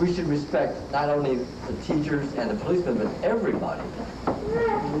 We should respect not only the teachers and the policemen, but everybody.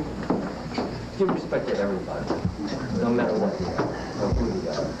 Give respect to everybody, no matter what they are, or who they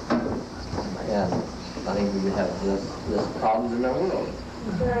are. And I think we would have less problems in our world.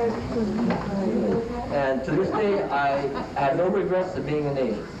 And to this day, I have no regrets of being an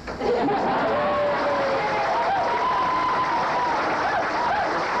Asian.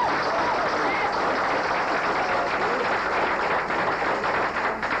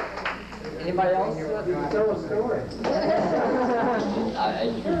 Anybody else? Tell a story. I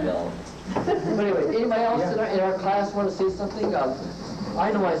should tell. But anyway, anybody else in our class want to say something?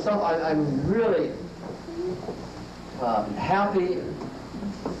 I know myself, I'm really happy.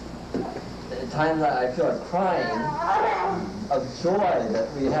 At times I feel like crying of joy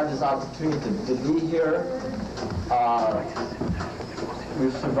that we have this opportunity to be here.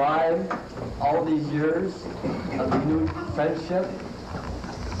 We've survived all these years of renewed friendship,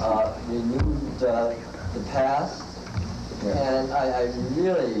 renewed the past, and I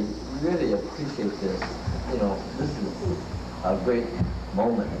really, really appreciate this. You know, this is a great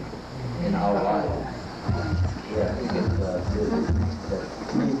moment in our lives. Yeah, we get to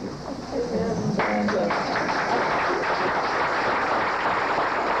be here. And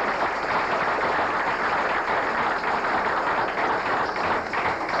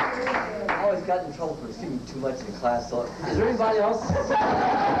I always got in trouble for speaking too much in class. So, is there anybody else?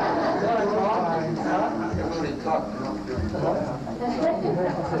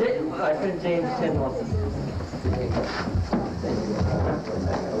 My friend James 10 wants to speak.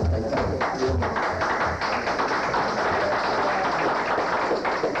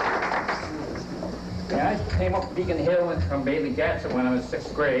 Yeah, I came up Beacon Hill from Bailey Jackson when I was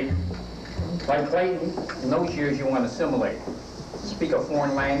 6th grade. Like Clayton, in those years you want to assimilate. Speak a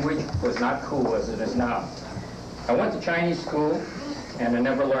foreign language was not cool as it is now. I went to Chinese school and I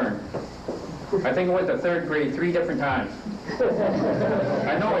never learned. I think I went to 3rd grade 3 different times.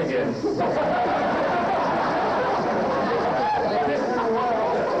 I know I did.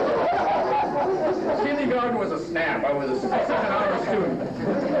 Kindergarten was a snap. I was a 7-hour student.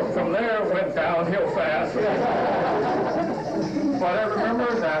 From there, it went downhill fast. But I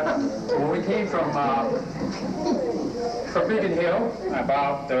remember that when we came from Beacon Hill,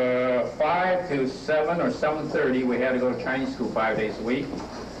 about 5 to 7 or 7:30, we had to go to Chinese school 5 days a week.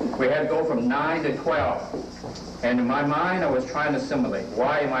 We had to go from 9 to 12. And in my mind, I was trying to assimilate.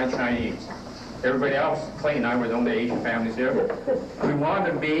 Why am I Chinese? Everybody else, Clay and I were the only Asian families here. We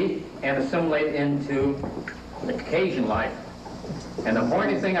wanted to be and assimilate into the Caucasian life. And the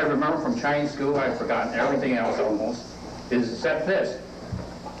only thing I remember from Chinese school, I've forgotten everything else almost, is except this.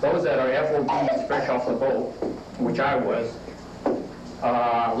 Those that are FOBs, fresh off the boat, which I was,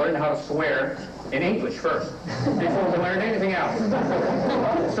 learned how to swear in English first, before we learned anything else.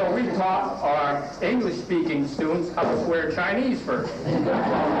 So we taught our English-speaking students how to swear Chinese first.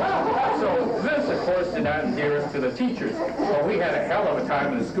 So this, of course, did not endear us to the teachers. But we had a hell of a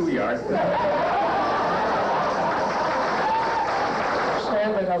time in the schoolyard.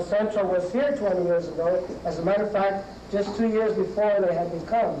 Stand that El Centro was here 20 years ago. As a matter of fact, just 2 years before they had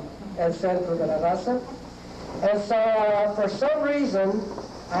become El Centro De La Raza. And so for some reason,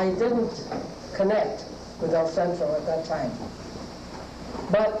 I didn't connect with El Centro at that time.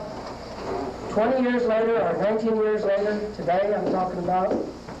 But 20 years later, or 19 years later, today I'm talking about,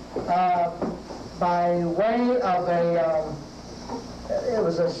 by way of it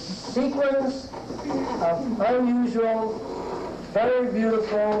was a sequence of unusual, very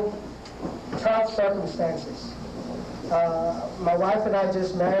beautiful, tough circumstances. My wife and I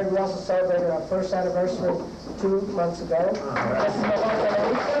just married. We also celebrated our first anniversary 2 months ago. This is my wife,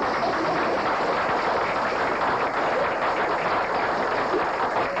 Elisa.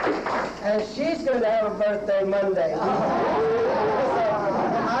 And she's going to have a birthday Monday.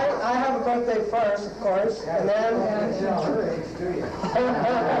 I have a birthday first, of course, and then...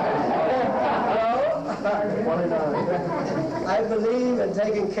 I believe in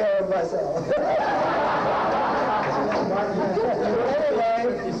taking care of myself.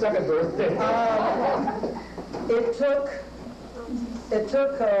 Anyway, your second birthday. It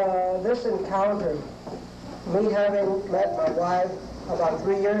took this encounter, me having met my wife about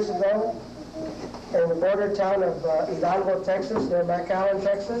 3 years ago in the border town of Hidalgo, Texas, near McAllen,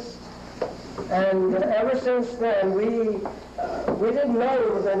 Texas. And ever since then, we didn't know we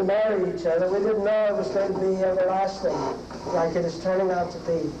were going to marry each other. We didn't know it was going to be everlasting, like it is turning out to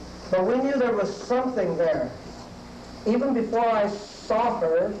be. But we knew there was something there. Even before I saw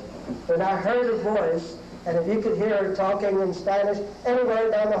her, when I heard her voice, and if you could hear her talking in Spanish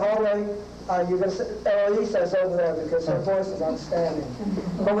anywhere down the hallway, you're going to say, Elisa's over there, because her voice is outstanding.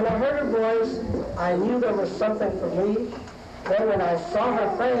 But when I heard her voice, I knew there was something for me. Then when I saw her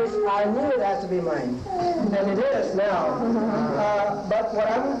face, I knew it had to be mine. And it is now. But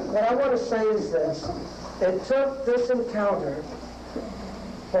what I want to say is this. It took this encounter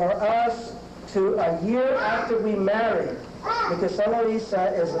for us to, a year after we married, because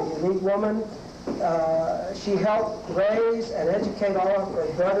Elisa is a unique woman. She helped raise and educate all of her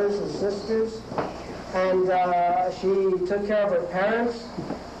brothers and sisters, and she took care of her parents.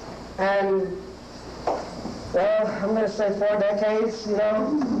 And, well, I'm going to say 4 decades, you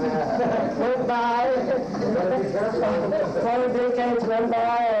know, went by. 4 decades went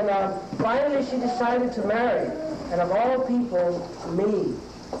by, and finally she decided to marry. And of all people, me.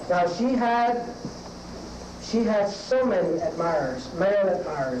 Now, she had so many admirers, male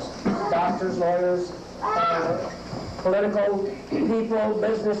admirers, doctors, lawyers, political people,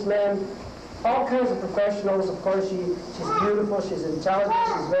 businessmen, all kinds of professionals. Of course, she's beautiful, she's intelligent,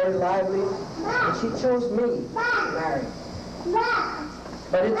 she's very lively, and she chose me to marry.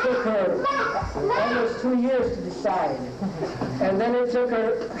 But it took her almost 2 years to decide. And then it took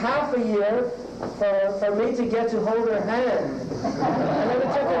her half a year for me to get to hold her hand. And then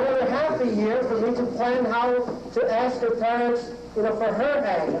it took another half a year for me to plan how to ask her parents, you know, for her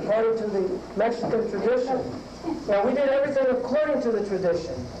hand, according to the Mexican tradition. Now, we did everything according to the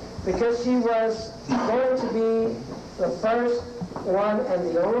tradition, because she was going to be the first one and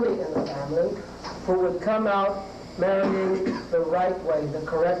the only in the family who would come out marrying the right way, the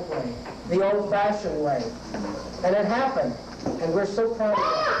correct way, the old-fashioned way. And it happened, and we're so proud of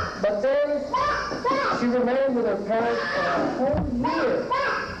her. But then she remained with her parents for a whole year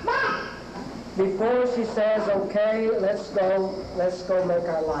before she says, okay, let's go make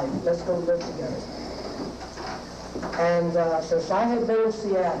our life. Let's go live together. And since I had been in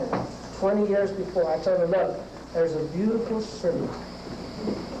Seattle 20 years before, I told her, look, there's a beautiful city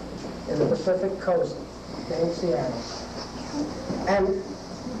in the Pacific coast named Seattle. And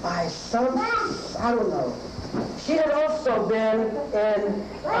by some, I don't know, she had also been in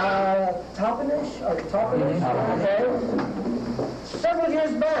Toppenish, okay, several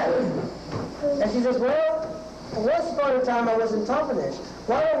years back. And she says, well, once upon a time I was in Toppenish.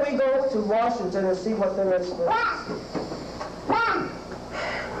 Why don't we go to Washington and see what there is for us?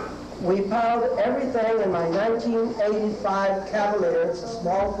 We piled everything in my 1985 Cavalier. It's a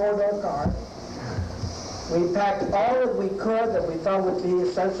small 4-door car. We packed all that we could that we thought would be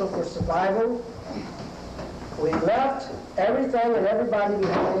essential for survival. We left everything and everybody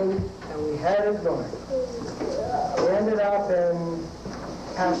behind, and we headed north. We ended up in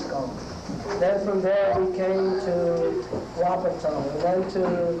Pasco. Then from there we came to Wapato, and then to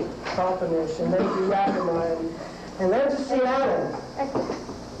Toppenish, and then to Yakima, and then to Seattle.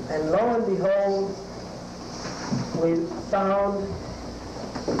 And lo and behold, we found,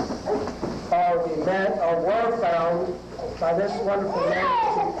 or we met, or were found by this wonderful man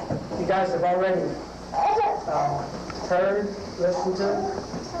that you guys have already heard, listened to.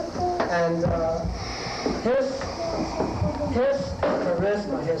 And his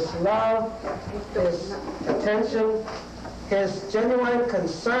charisma, his love, his attention, his genuine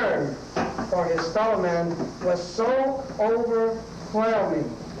concern for his fellow man was so overwhelming.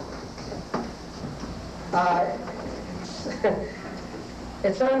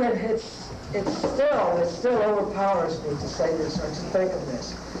 It still overpowers me to say this or to think of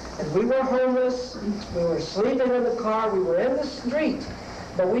this. And we were homeless, we were sleeping in the car, we were in the street,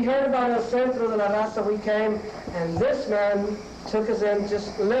 but we heard about El Centro De La Raza, we came, and this man took us in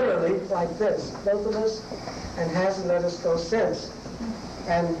just literally like this, both of us, and hasn't let us go since.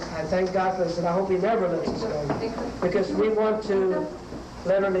 And I thank God for this, and I hope he never lets us go, because we want to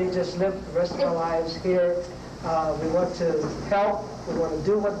literally just live the rest of our lives here. We want to help, we want to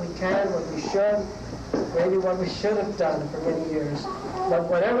do what we can, what we should, maybe what we should have done for many years. But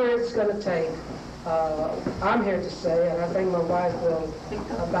whatever it's going to take, I'm here to say, and I think my wife will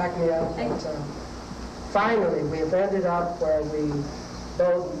back me up, that finally we have ended up where we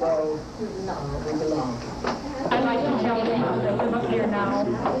both know we belong. I'd like to tell you that live up here now.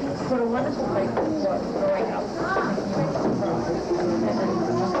 What a wonderful place it was growing up.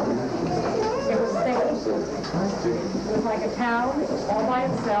 It was safe. It was like a town all by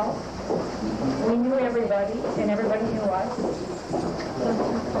itself. We knew everybody, and everybody knew us.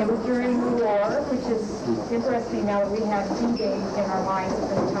 It was during the war, which is interesting now that we have D-Day in our minds at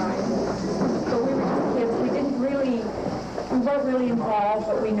this time. But we were just kids. We weren't really involved,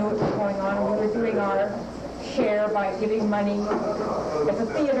 but we knew what was going on, and we were doing our share by giving money at the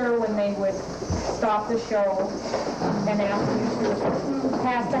theater when they would stop the show and ask you to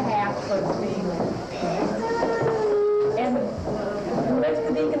pass the hat, so to speak. And we went to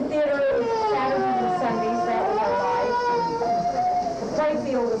the Beacon Theater Saturdays and Sundays. That was our life. The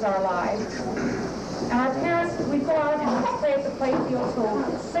playfield was our life. And our parents, we'd go out and we'd play at the playfield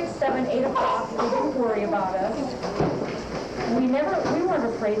till 6, 7, 8 o'clock. They didn't worry about us. We weren't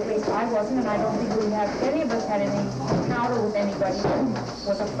afraid, at least I wasn't, and I don't think any of us had any encounter with anybody that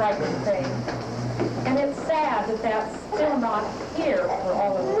was a frightening thing. And it's sad that that's still not here for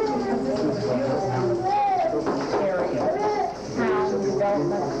all of us, because this was a beautiful area, town,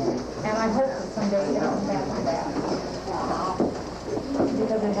 development, and I hope that someday it comes back to that,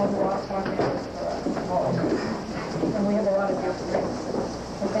 because it has a lot of progress for us all, and we have a lot of dear friends.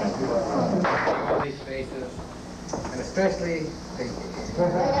 So thank you. All these faces. And especially,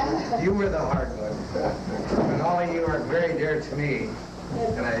 you were the hardwood. And all of you are very dear to me.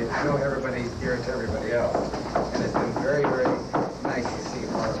 And I know everybody's dear to everybody else. And it's been very, very nice to see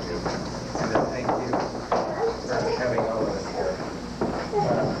all of you. And thank you for having all of us here.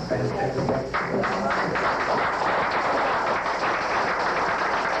 I just thank you.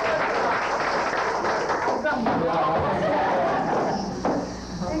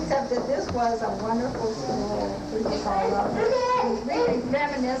 Except that this was a wonderful school. We just all loved it. We really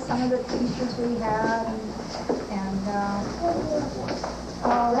reminisce some of the teachers we had, and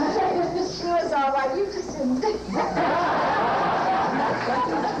she was all right. You just didn't.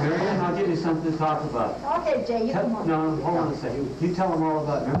 Marianne, I'll give you something to talk about. Okay, Jay, you come on. No, hold on a second. You tell them all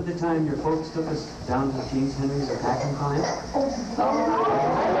about, remember the time your folks took us down to James Henry's or packing plant?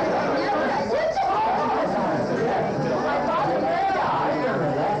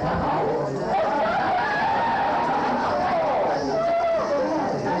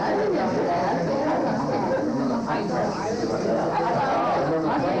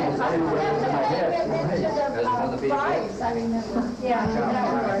 I remember. Yeah,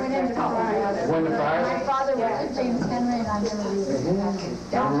 went into fries. Went to fries? My father went to James Henry, and I never really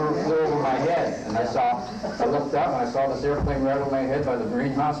The roof flew over my head, and I looked up and I saw this airplane right over my head by the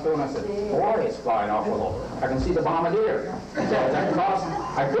Marine Hospital, and I said, boy, it's flying off with I can see the bombardier. So that caused,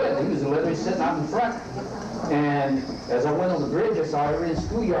 I could. He was literally sitting out in front. And as I went on the bridge, I saw every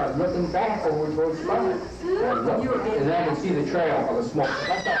schoolyard looking back over towards Florida. And then I could see the trail of the smoke.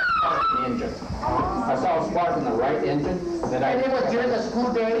 That's the spark in the engine. I saw a spark in the right engine. Then and it was during the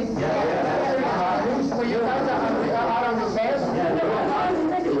school day? Yeah. Were you guys out on the bus?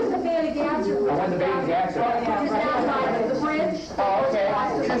 Yeah. He was the Bailey Gatcher. I went to Bailey Gatcher. Just outside of the bridge. Oh, okay.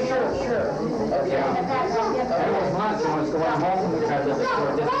 Sure. Yeah. And it was lunch, and I was going home because of the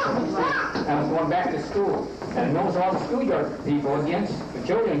short distance from the street. And I was going back to school. And I noticed all the schoolyard people the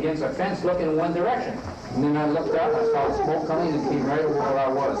children against a fence looking in one direction. And then I looked up, I saw the smoke coming, and it came right over where I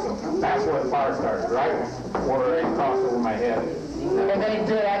was. So that's where the fire started, right where it crossed over my head. And then it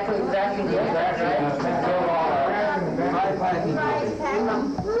did actually exactly killed all our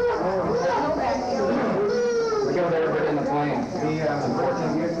killed everybody in the plane. The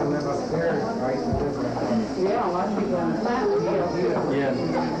unfortunate youth who live upstairs, right? Yeah, a lot of people on the Yes.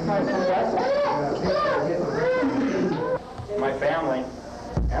 family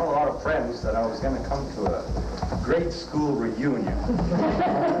and a lot of friends that I was going to come to a grade school reunion.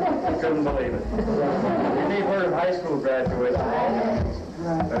 I couldn't believe it. They were high school graduates,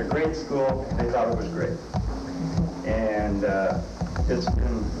 but a grade school, they thought it was great. And it's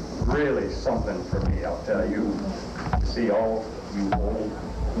been really something for me, I'll tell you, to see all you old.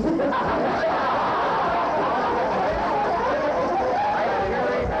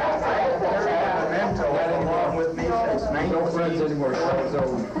 Along with me since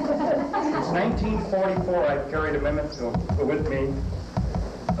 1944. I've carried a memento with me,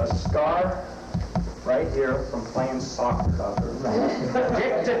 a scar right here from playing soccer.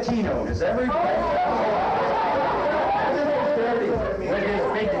 Dick Tatino, does everybody? With his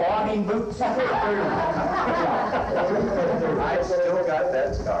big logging boots. I've still got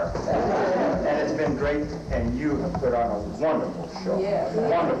that scar. And it's been great, and you have put on a wonderful show.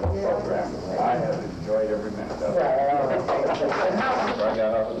 Wonderful program. I have enjoyed every minute of it. Before I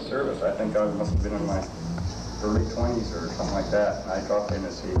got out of the service, I think I must have been in my early 20s or something like that. And I dropped in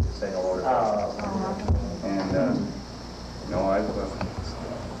to say hello to her. And, no, I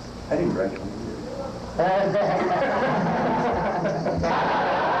didn't graduate. Anyway,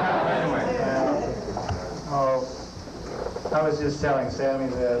 I was just telling Sammy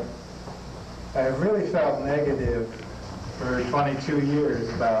that I really felt negative for 22 years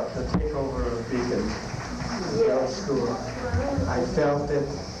about the takeover of Beacon Girls School. I felt it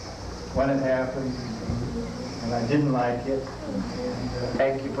when it happened, and I didn't like it.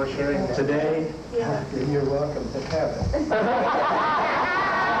 Thank you for sharing that. Today, you're welcome to have it.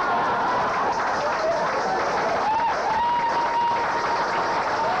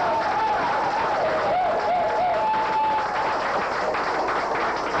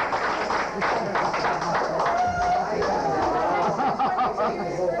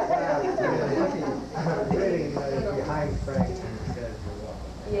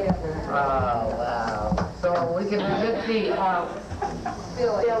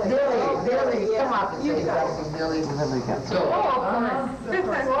 Billy, come up and say something, Billy.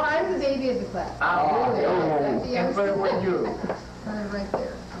 Well, I'm the baby of the class. And where were you? Right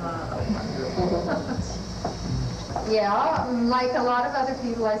there. Yeah, like a lot of other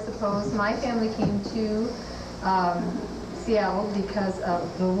people, I suppose, my family came to Seattle because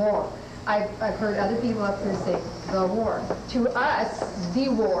of the war. I've heard other people up here say the war. To us, the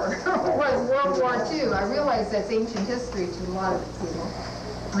war was World War II. I realize that's ancient history to a lot of people.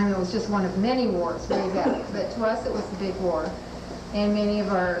 I mean, it was just one of many wars way back, but to us it was the big war. And many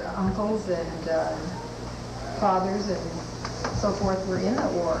of our uncles and fathers and so forth were in that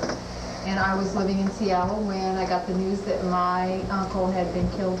war. And I was living in Seattle when I got the news that my uncle had been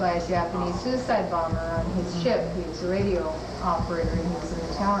killed by a Japanese suicide bomber on his ship. He was a radio operator and he was in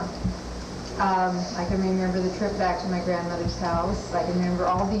the town. I can remember the trip back to my grandmother's house. I can remember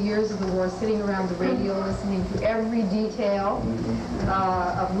all the years of the war, sitting around the radio, listening to every detail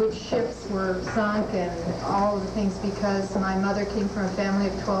of which ships were sunk and all of the things, because my mother came from a family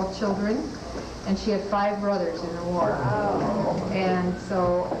of 12 children, and she had 5 brothers in the war. And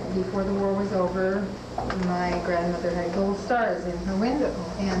so before the war was over, my grandmother had gold stars in her window.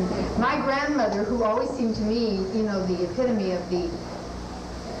 And my grandmother, who always seemed to me, you know, the epitome of the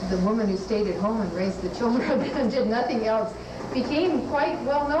woman who stayed at home and raised the children and did nothing else, became quite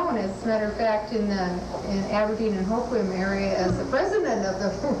well known, as a matter of fact, in Aberdeen and Hoquiam area as the president of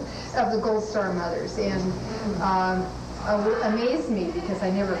the Gold Star Mothers. And amazed me because I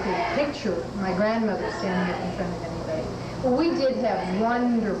never could picture my grandmother standing up in front of anybody. Well, we did have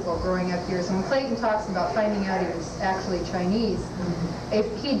wonderful growing up years. When Clayton talks about finding out he was actually Chinese, if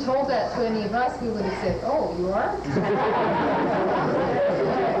he'd told that to any of us, we would have said, "Oh, you are?"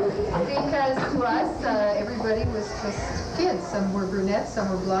 Because to us, everybody was just kids. Some were brunettes,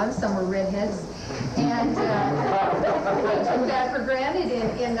 some were blondes, some were redheads. And we took that for granted.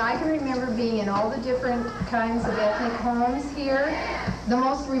 And I can remember being in all the different kinds of ethnic homes here. The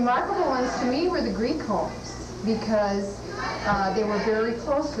most remarkable ones to me were the Greek homes, because they were very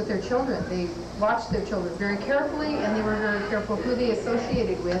close with their children. They watched their children very carefully, and they were very careful who they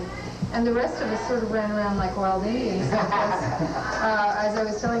associated with. And the rest of us sort of ran around like wild Indians. Because, as I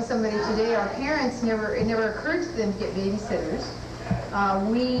was telling somebody today, our parents it never occurred to them to get babysitters.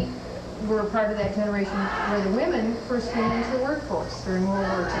 We were part of that generation where the women first went into the workforce. During World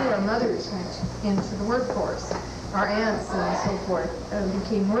War II, our mothers went into the workforce. Our aunts and so forth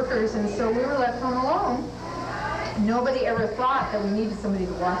became workers, and so we were left home alone. Nobody ever thought that we needed somebody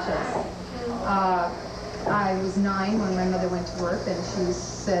to watch us. I was 9 when my mother went to work, and she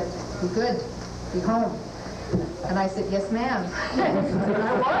said, "Be good, be home." And I said, yes, ma'am. And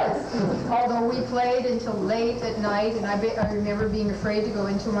I was. Although we played until late at night, and I remember being afraid to go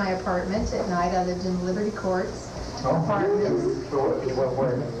into my apartment at night. I lived in Liberty Courts apartments.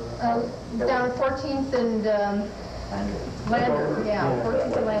 Down 14th and Lander, yeah,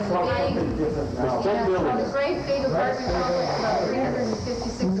 14th and Lander. On the great big apartment complex, about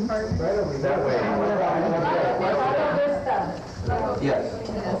 356 apartments. That way. Yes.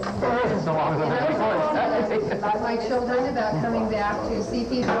 My children about coming back to see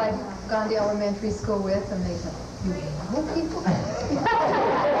people I've gone to elementary school with, and they say, you know people?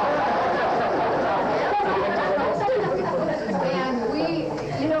 And we,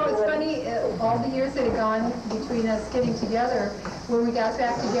 you know, it's funny, all the years that had gone between us getting together, when we got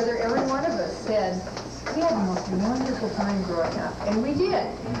back together, every one of us said, we had the most wonderful time growing up. And we did.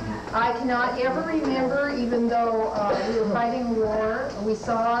 I cannot ever remember, even though we were fighting a war, we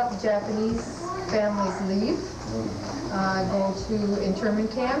saw Japanese families leave, go to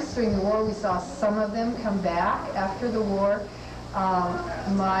internment camps during the war. We saw some of them come back after the war.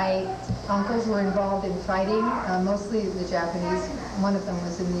 My uncles were involved in fighting, mostly the Japanese. One of them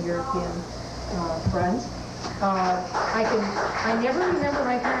was in the European front. I never remember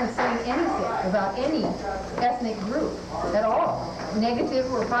my parents saying anything about any ethnic group at all, negative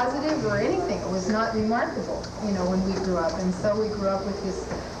or positive or anything. It was not remarkable, you know, when we grew up. And so we grew up with this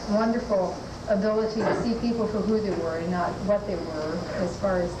wonderful ability to see people for who they were and not what they were as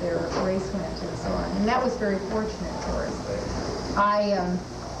far as their race went and so on. And that was very fortunate for us.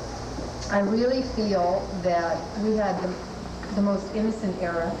 I really feel that we had the most innocent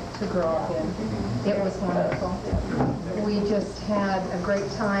era to grow up in. It was wonderful. We just had a great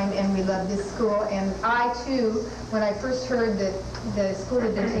time, and we loved this school. And I, too, when I first heard that the school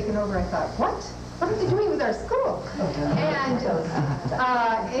had been taken over, I thought, what? What are they doing with our school? And,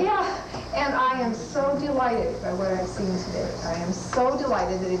 yeah, and I am so delighted by what I've seen today. I am so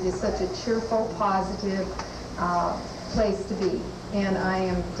delighted that it is such a cheerful, positive place to be. And I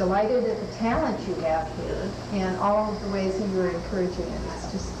am delighted at the talent you have here and all of the ways that you're encouraging it.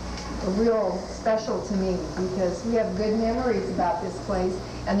 It's just real special to me because we have good memories about this place,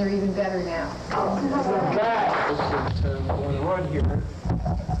 and they're even better now. Going on here,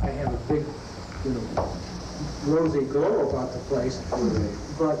 I have a big, you know, rosy glow about the place.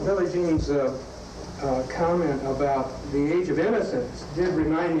 But Billie Jean's comment about the age of innocence did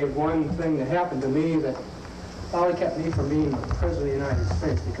remind me of one thing that happened to me that probably kept me from being the President of the United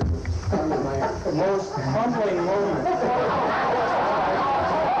States, because it was probably my most humbling moment.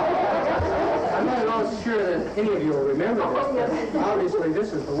 I'm not at all sure that any of you will remember this, but obviously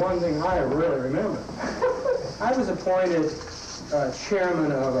this is the one thing I really remember. I was appointed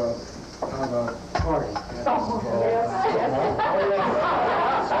chairman of a party.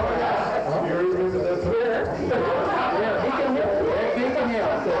 You remember that? Yeah, he can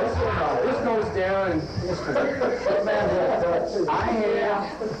help. This goes down, and I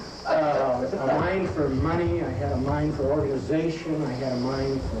had a mind for money, I had a mind for organization, I had a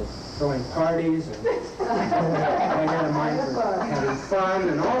mind for throwing parties, and I had a mind for having fun,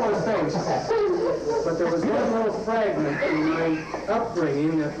 and all those things. But there was one little fragment in my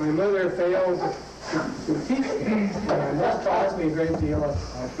upbringing that my mother failed to teach me, and that caused me a great deal of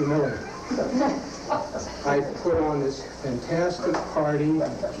humility. I put on this fantastic party, and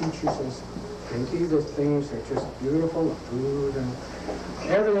the teacher says, Pinky, the things are just beautiful, the food, and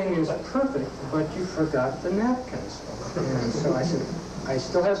everything is perfect, but you forgot the napkins. And so I said, I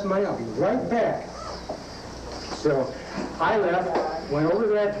still have some money, I'll be right back. So I left, went over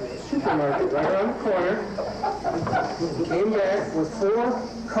to that supermarket right around the corner, came back with 4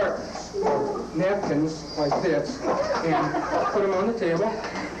 cartons of napkins like this, and put them on the table.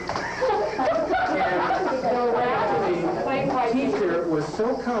 And the teacher was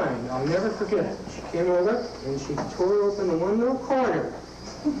so kind, I'll never forget it. She came over and she tore open the one little corner.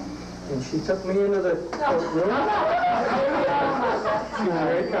 And she took me into the room. She was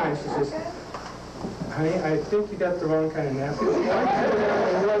very kind. She says, honey, I think you got the wrong kind of napkins.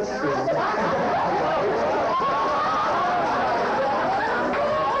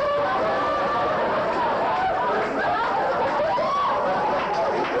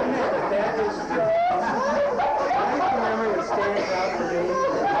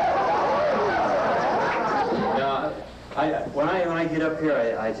 When I get up here,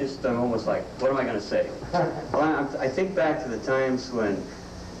 I'm almost like, what am I going to say? Well, I think back to the times when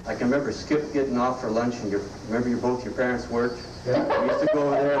I can remember Skip getting off for lunch, and remember both your parents worked? Yeah. We used to go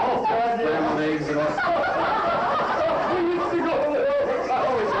over there, scrambled eggs and all. We used to go over there. I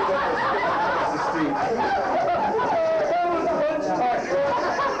always go across the street. That was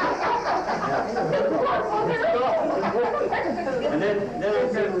lunchtime.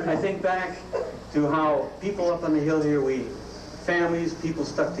 think back to how people up on the hill here, families, people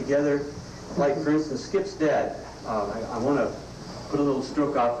stuck together. Like, for instance, Skip's dad. I want to put a little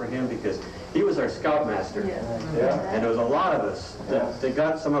stroke out for him because he was our scoutmaster. And there was a lot of us that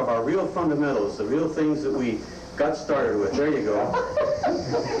got some of our real fundamentals, the real things that we got started with. There you go.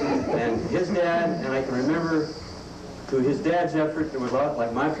 And his dad, and I can remember through his dad's effort, there was a lot,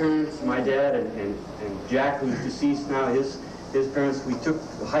 like my parents, my dad, and Jack, who's deceased now, his parents, we took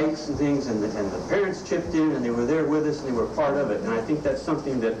hikes and things, and the parents chipped in, and they were there with us, and they were part of it. And I think that's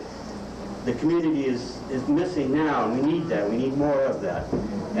something that the community is missing now, and we need that. We need more of that.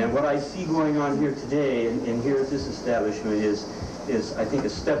 And what I see going on here today, and here at this establishment, is I think a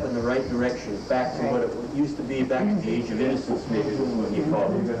step in the right direction, back to what it used to be, back to the age of innocence, maybe is what you call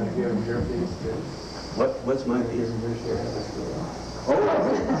it. What's my piece?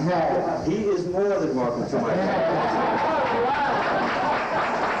 Oh, he is more than welcome to my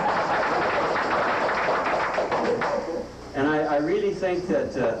And I really think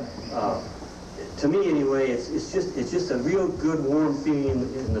that, to me anyway, it's just a real good warm feeling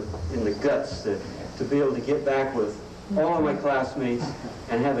in the guts to be able to get back with all of my classmates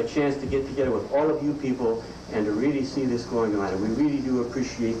and have a chance to get together with all of you people and to really see this going on. And we really do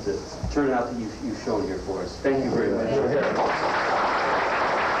appreciate the turnout that you've shown here for us. Thank you very much.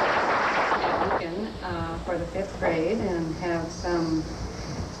 For the 5th grade and have some,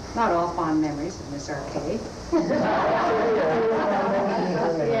 not all fond memories of Miss Arcade.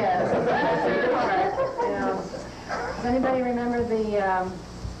 Does anybody remember the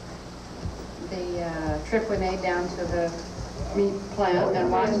trip we made down to the meat plant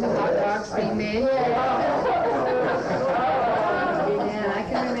and watched the hot dogs being made? And I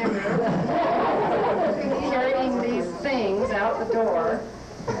can remember carrying these things out the door,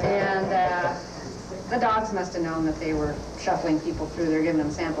 and the dogs must have known that they were shuffling people through. They're giving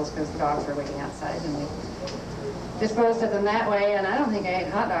them samples because the dogs were waiting outside, and we disposed of them that way. And I don't think I ate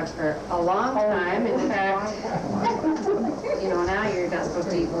hot dogs for a long time. In fact, you know, now you're not supposed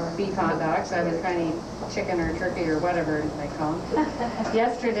to eat beef hot dogs. So I've been trying to eat chicken or turkey or whatever they call them.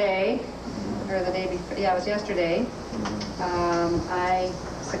 Yesterday, or the day before, yeah, it was yesterday, I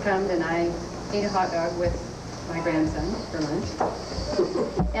succumbed and I ate a hot dog with my grandson for lunch.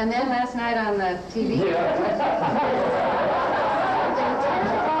 And then last night on the TV,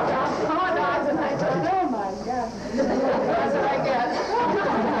 hot dogs, and I thought, oh my God, that's what I get.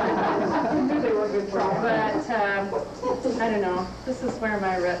 But I don't know, this is where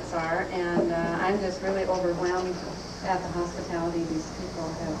my roots are, and I'm just really overwhelmed at the hospitality these people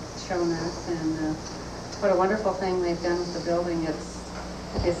have shown us, and what a wonderful thing they've done with the building.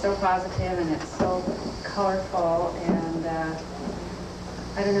 It's so positive and it's so colorful, and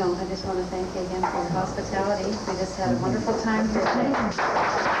I don't know, I just want to thank you again for your hospitality. We just had a wonderful time here today.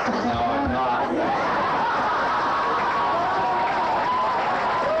 No, I'm not.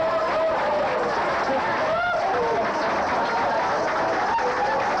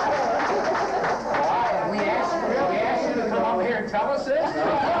 We asked you to come over here and tell us this?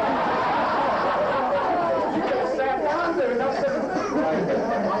 You could have sat down there, no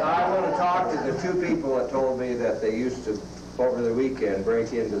I want to talk to the two people that told me that they used to, over the weekend,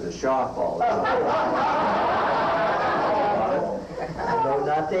 break into the shop all the time. No,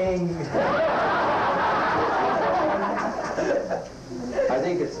 nothing. I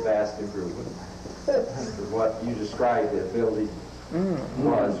think it's a vast improvement from what you described the building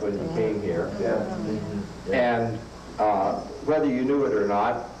was when you came here. And whether you knew it or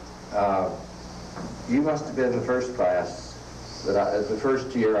not, you must have been the first class. The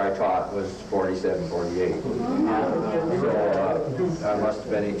first year I taught was 47, 48. So I must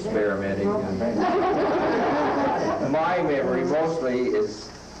have been experimenting. My memory mostly is,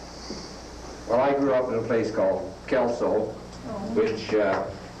 well, I grew up in a place called Kelso, which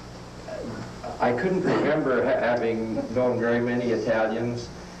I couldn't remember having known very many Italians,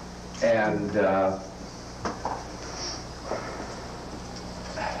 and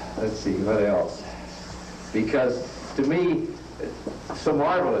let's see, what else? Because to me, so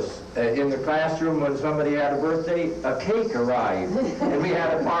marvelous. In the classroom, when somebody had a birthday, a cake arrived, and we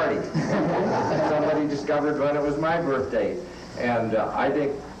had a party. Somebody discovered when it was my birthday. And I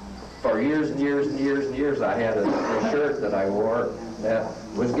think for years and years and years and years, I had a shirt that I wore that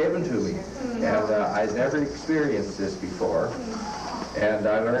was given to me. And I'd never experienced this before. And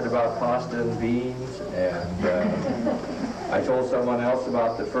I learned about pasta and beans, and I told someone else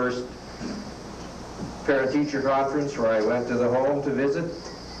about the first parent-teacher conference where I went to the home to visit,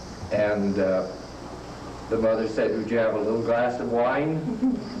 and the mother said, would you have a little glass of wine?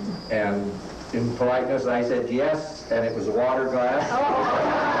 And in politeness, I said yes, and it was a water glass.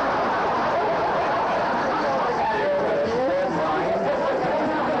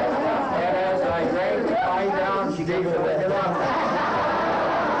 And as I drank the wine down, she gave it a lick it up.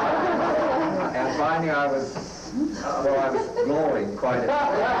 And finally I was glowing quite a bit.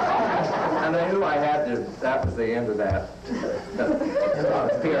 And I knew I had to, that was the end of that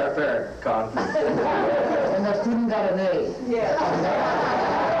fair conference. And the student got an A.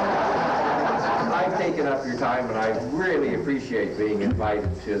 I've taken up your time, and I really appreciate being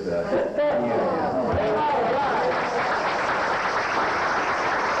invited to the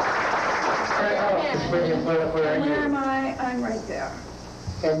Where am I? I'm right there.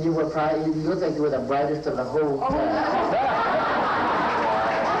 And you were probably, you looked like you were the brightest of the whole class.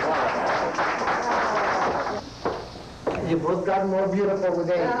 You both got more beautiful with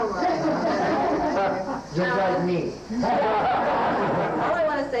age. Just like me. All I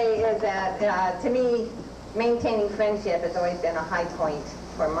want to say is that, to me, maintaining friendship has always been a high point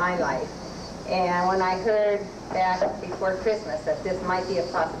for my life. And when I heard back before Christmas that this might be a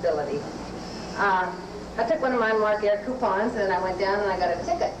possibility, I took one of my Mark Air coupons and I went down and I got a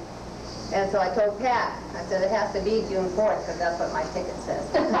ticket. And so I told Pat, I said, it has to be June 4th because that's what my ticket says.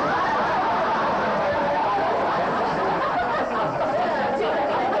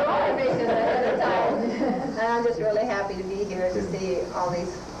 And I'm just really happy to be here to see all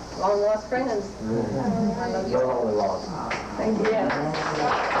these long-lost friends. I love you. You're only lost. Thank you.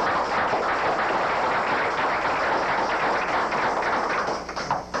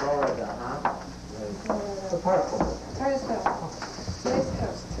 Florida, huh? The purple.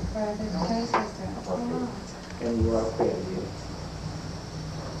 And you are pretty.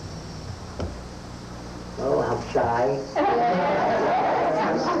 Oh, how shy.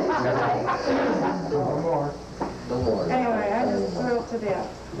 No more. No more. Anyway, I'm just thrilled to death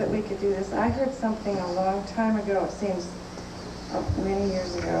that we could do this. I heard something a long time ago, it seems many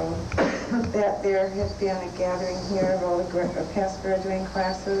years ago, that there had been a gathering here of all the past graduating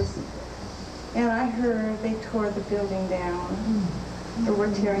classes. And I heard they tore the building down, or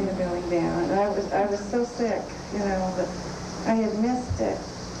were tearing the building down. And I was so sick, you know, that I had missed it.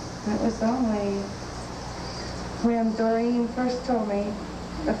 And it was only when Doreen first told me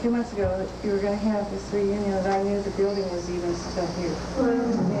a few months ago that you were going to have this reunion, that I knew the building was even still here.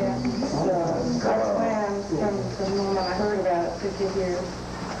 Yeah. So I planned from the moment I heard about it to get here.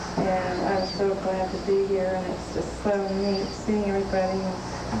 And I'm so glad to be here, and it's just so neat seeing everybody.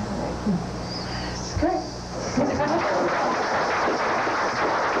 It's great.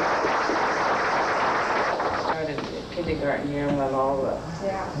 Started kindergarten here and went all the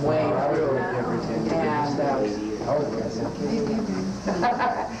way through.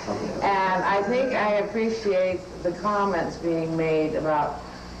 And I think I appreciate the comments being made about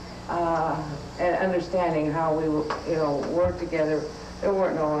and understanding how we, work together. There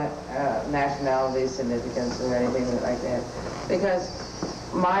weren't no nationality significance or anything like that, because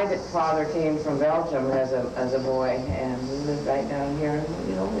my father came from Belgium as a boy, and we lived right down here. And,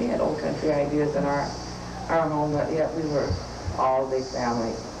 we had old country ideas in our home, but yet we were all a big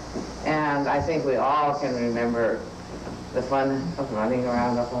family. And I think we all can remember the fun of running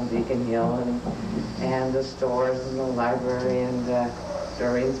around up on Beacon Hill and the stores and the library and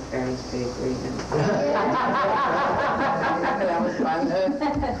Doreen's parents' bakery. That was fun.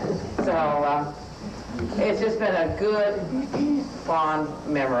 So it's just been a good, fond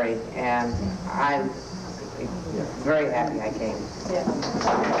memory, and I'm very happy I came.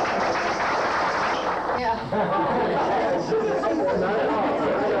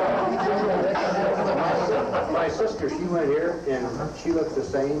 My sister, she went here, and she looks the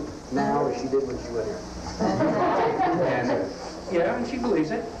same now as she did when she went here. And she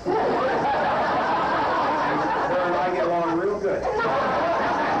believes it. And her and I get along real good.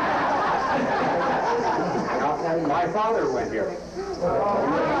 Now, my father went here.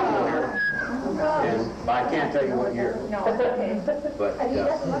 And I can't tell you what year. No, okay. But He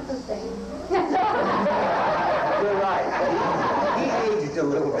doesn't look the same. you're right. He aged a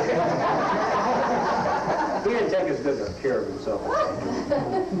little bit. He didn't take as good care of himself.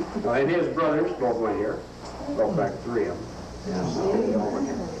 And his brothers both went here. Well, in fact, 3 of them.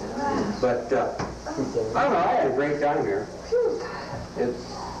 But, I don't know, I had a great time here. It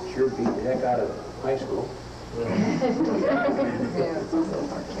sure beat the heck out of high school.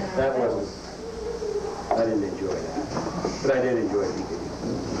 That wasn't, I didn't enjoy that. But I did enjoy Beacon Hill.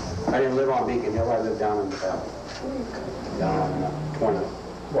 I didn't live on Beacon Hill, I lived down in the valley. Down on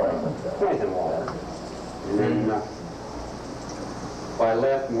 20th and Water. And then I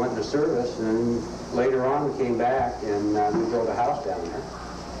left and went to service, and later on we came back and we built a house down there.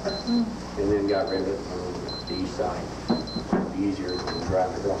 and then got rid of it on the east side. Easier than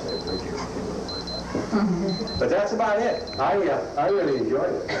driving across that bridge here. But that's about it. I really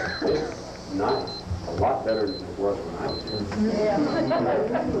enjoyed it. It's nice. A lot better than it was when I was here. Yeah.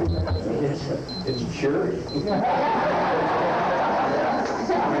 It's cheery.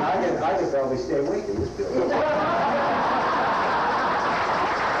 I mean, I could probably stay awake in this building.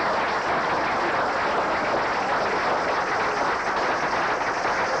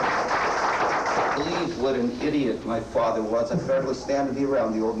 What an idiot my father was. I could hardly stand to be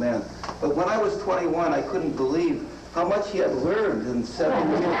around the old man. But when I was 21, I couldn't believe how much he had learned in 7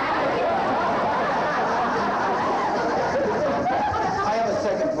 years. I have a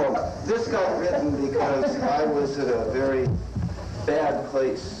second poem. This got written because I was at a very bad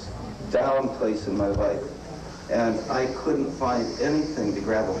place, down place in my life, and I couldn't find anything to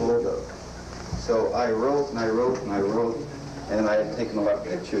grab a hold of. So I wrote and I wrote and I wrote, and I had taken a lot of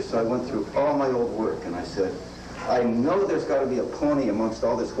pictures, so I went through all my old work, and I said, I know there's got to be a pony amongst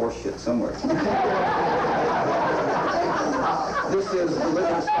all this horse shit somewhere. This is the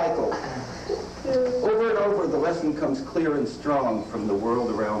living cycle. Over and over, the lesson comes clear and strong from the world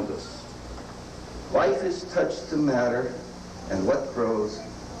around us. Life is touched to matter, and what grows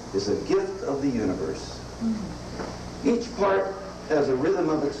is a gift of the universe. Each part has a rhythm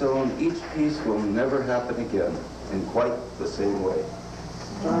of its own. Each piece will never happen again in quite the same way.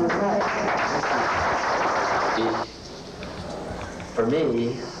 For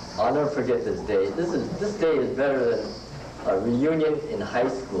me, I'll never forget this day. This day is better than a reunion in high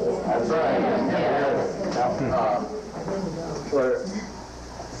school. That's right. We're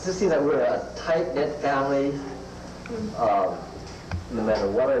to see that we're a tight-knit family. No matter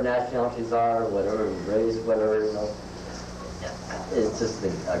what our nationalities are, whatever race, whatever, you know, it's just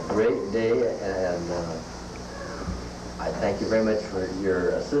a great day, and I thank you very much for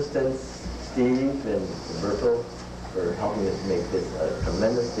your assistance, Steve and Roberto, for helping us make this a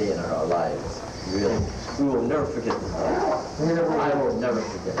tremendous day in our lives. Really, we will never forget this day. I will never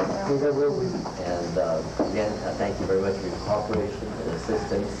forget it. And again, I thank you very much for your cooperation and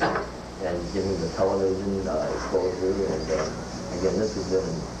assistance and giving the television exposure. And again, this has been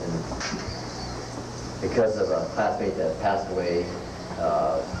because of a classmate that passed away.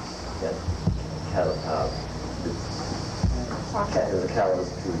 That had it was a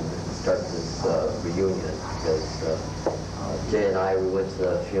catalyst to start this reunion, because Jay and I, we went to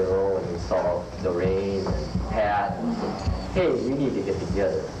the funeral and we saw Doreen and Pat and said, hey, we need to get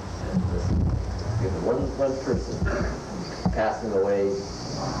together. And one person passing away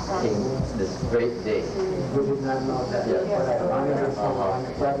came this great day. We did not know that. Yes.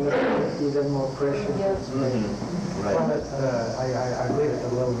 That makes it even more precious. Right. Well, I believe it's a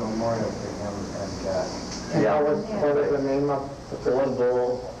little memorial to him, and Yeah. What was the name of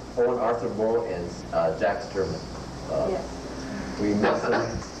Owen Arthur Bull and Jack Sturman. We miss him.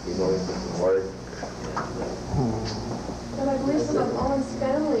 We know he's the word. And I believe some of Owen's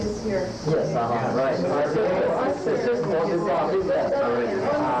family is here. Yes, right. Owen's sister and brother-in-law were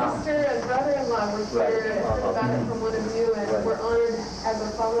here and got it from one of you, and we're honored as a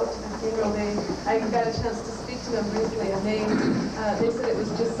follow-up to the funeral. I got a chance to speak to them briefly, and they said it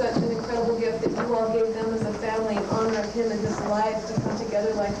was just such an incredible gift that you all gave them as a family in honor of him and his life to come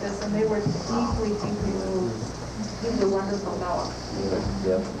together like this, and they were deeply, deeply moved. You were wonderful, Noah.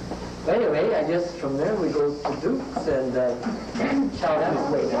 Yeah. Anyway, I guess from there we go to Duke's and shout out.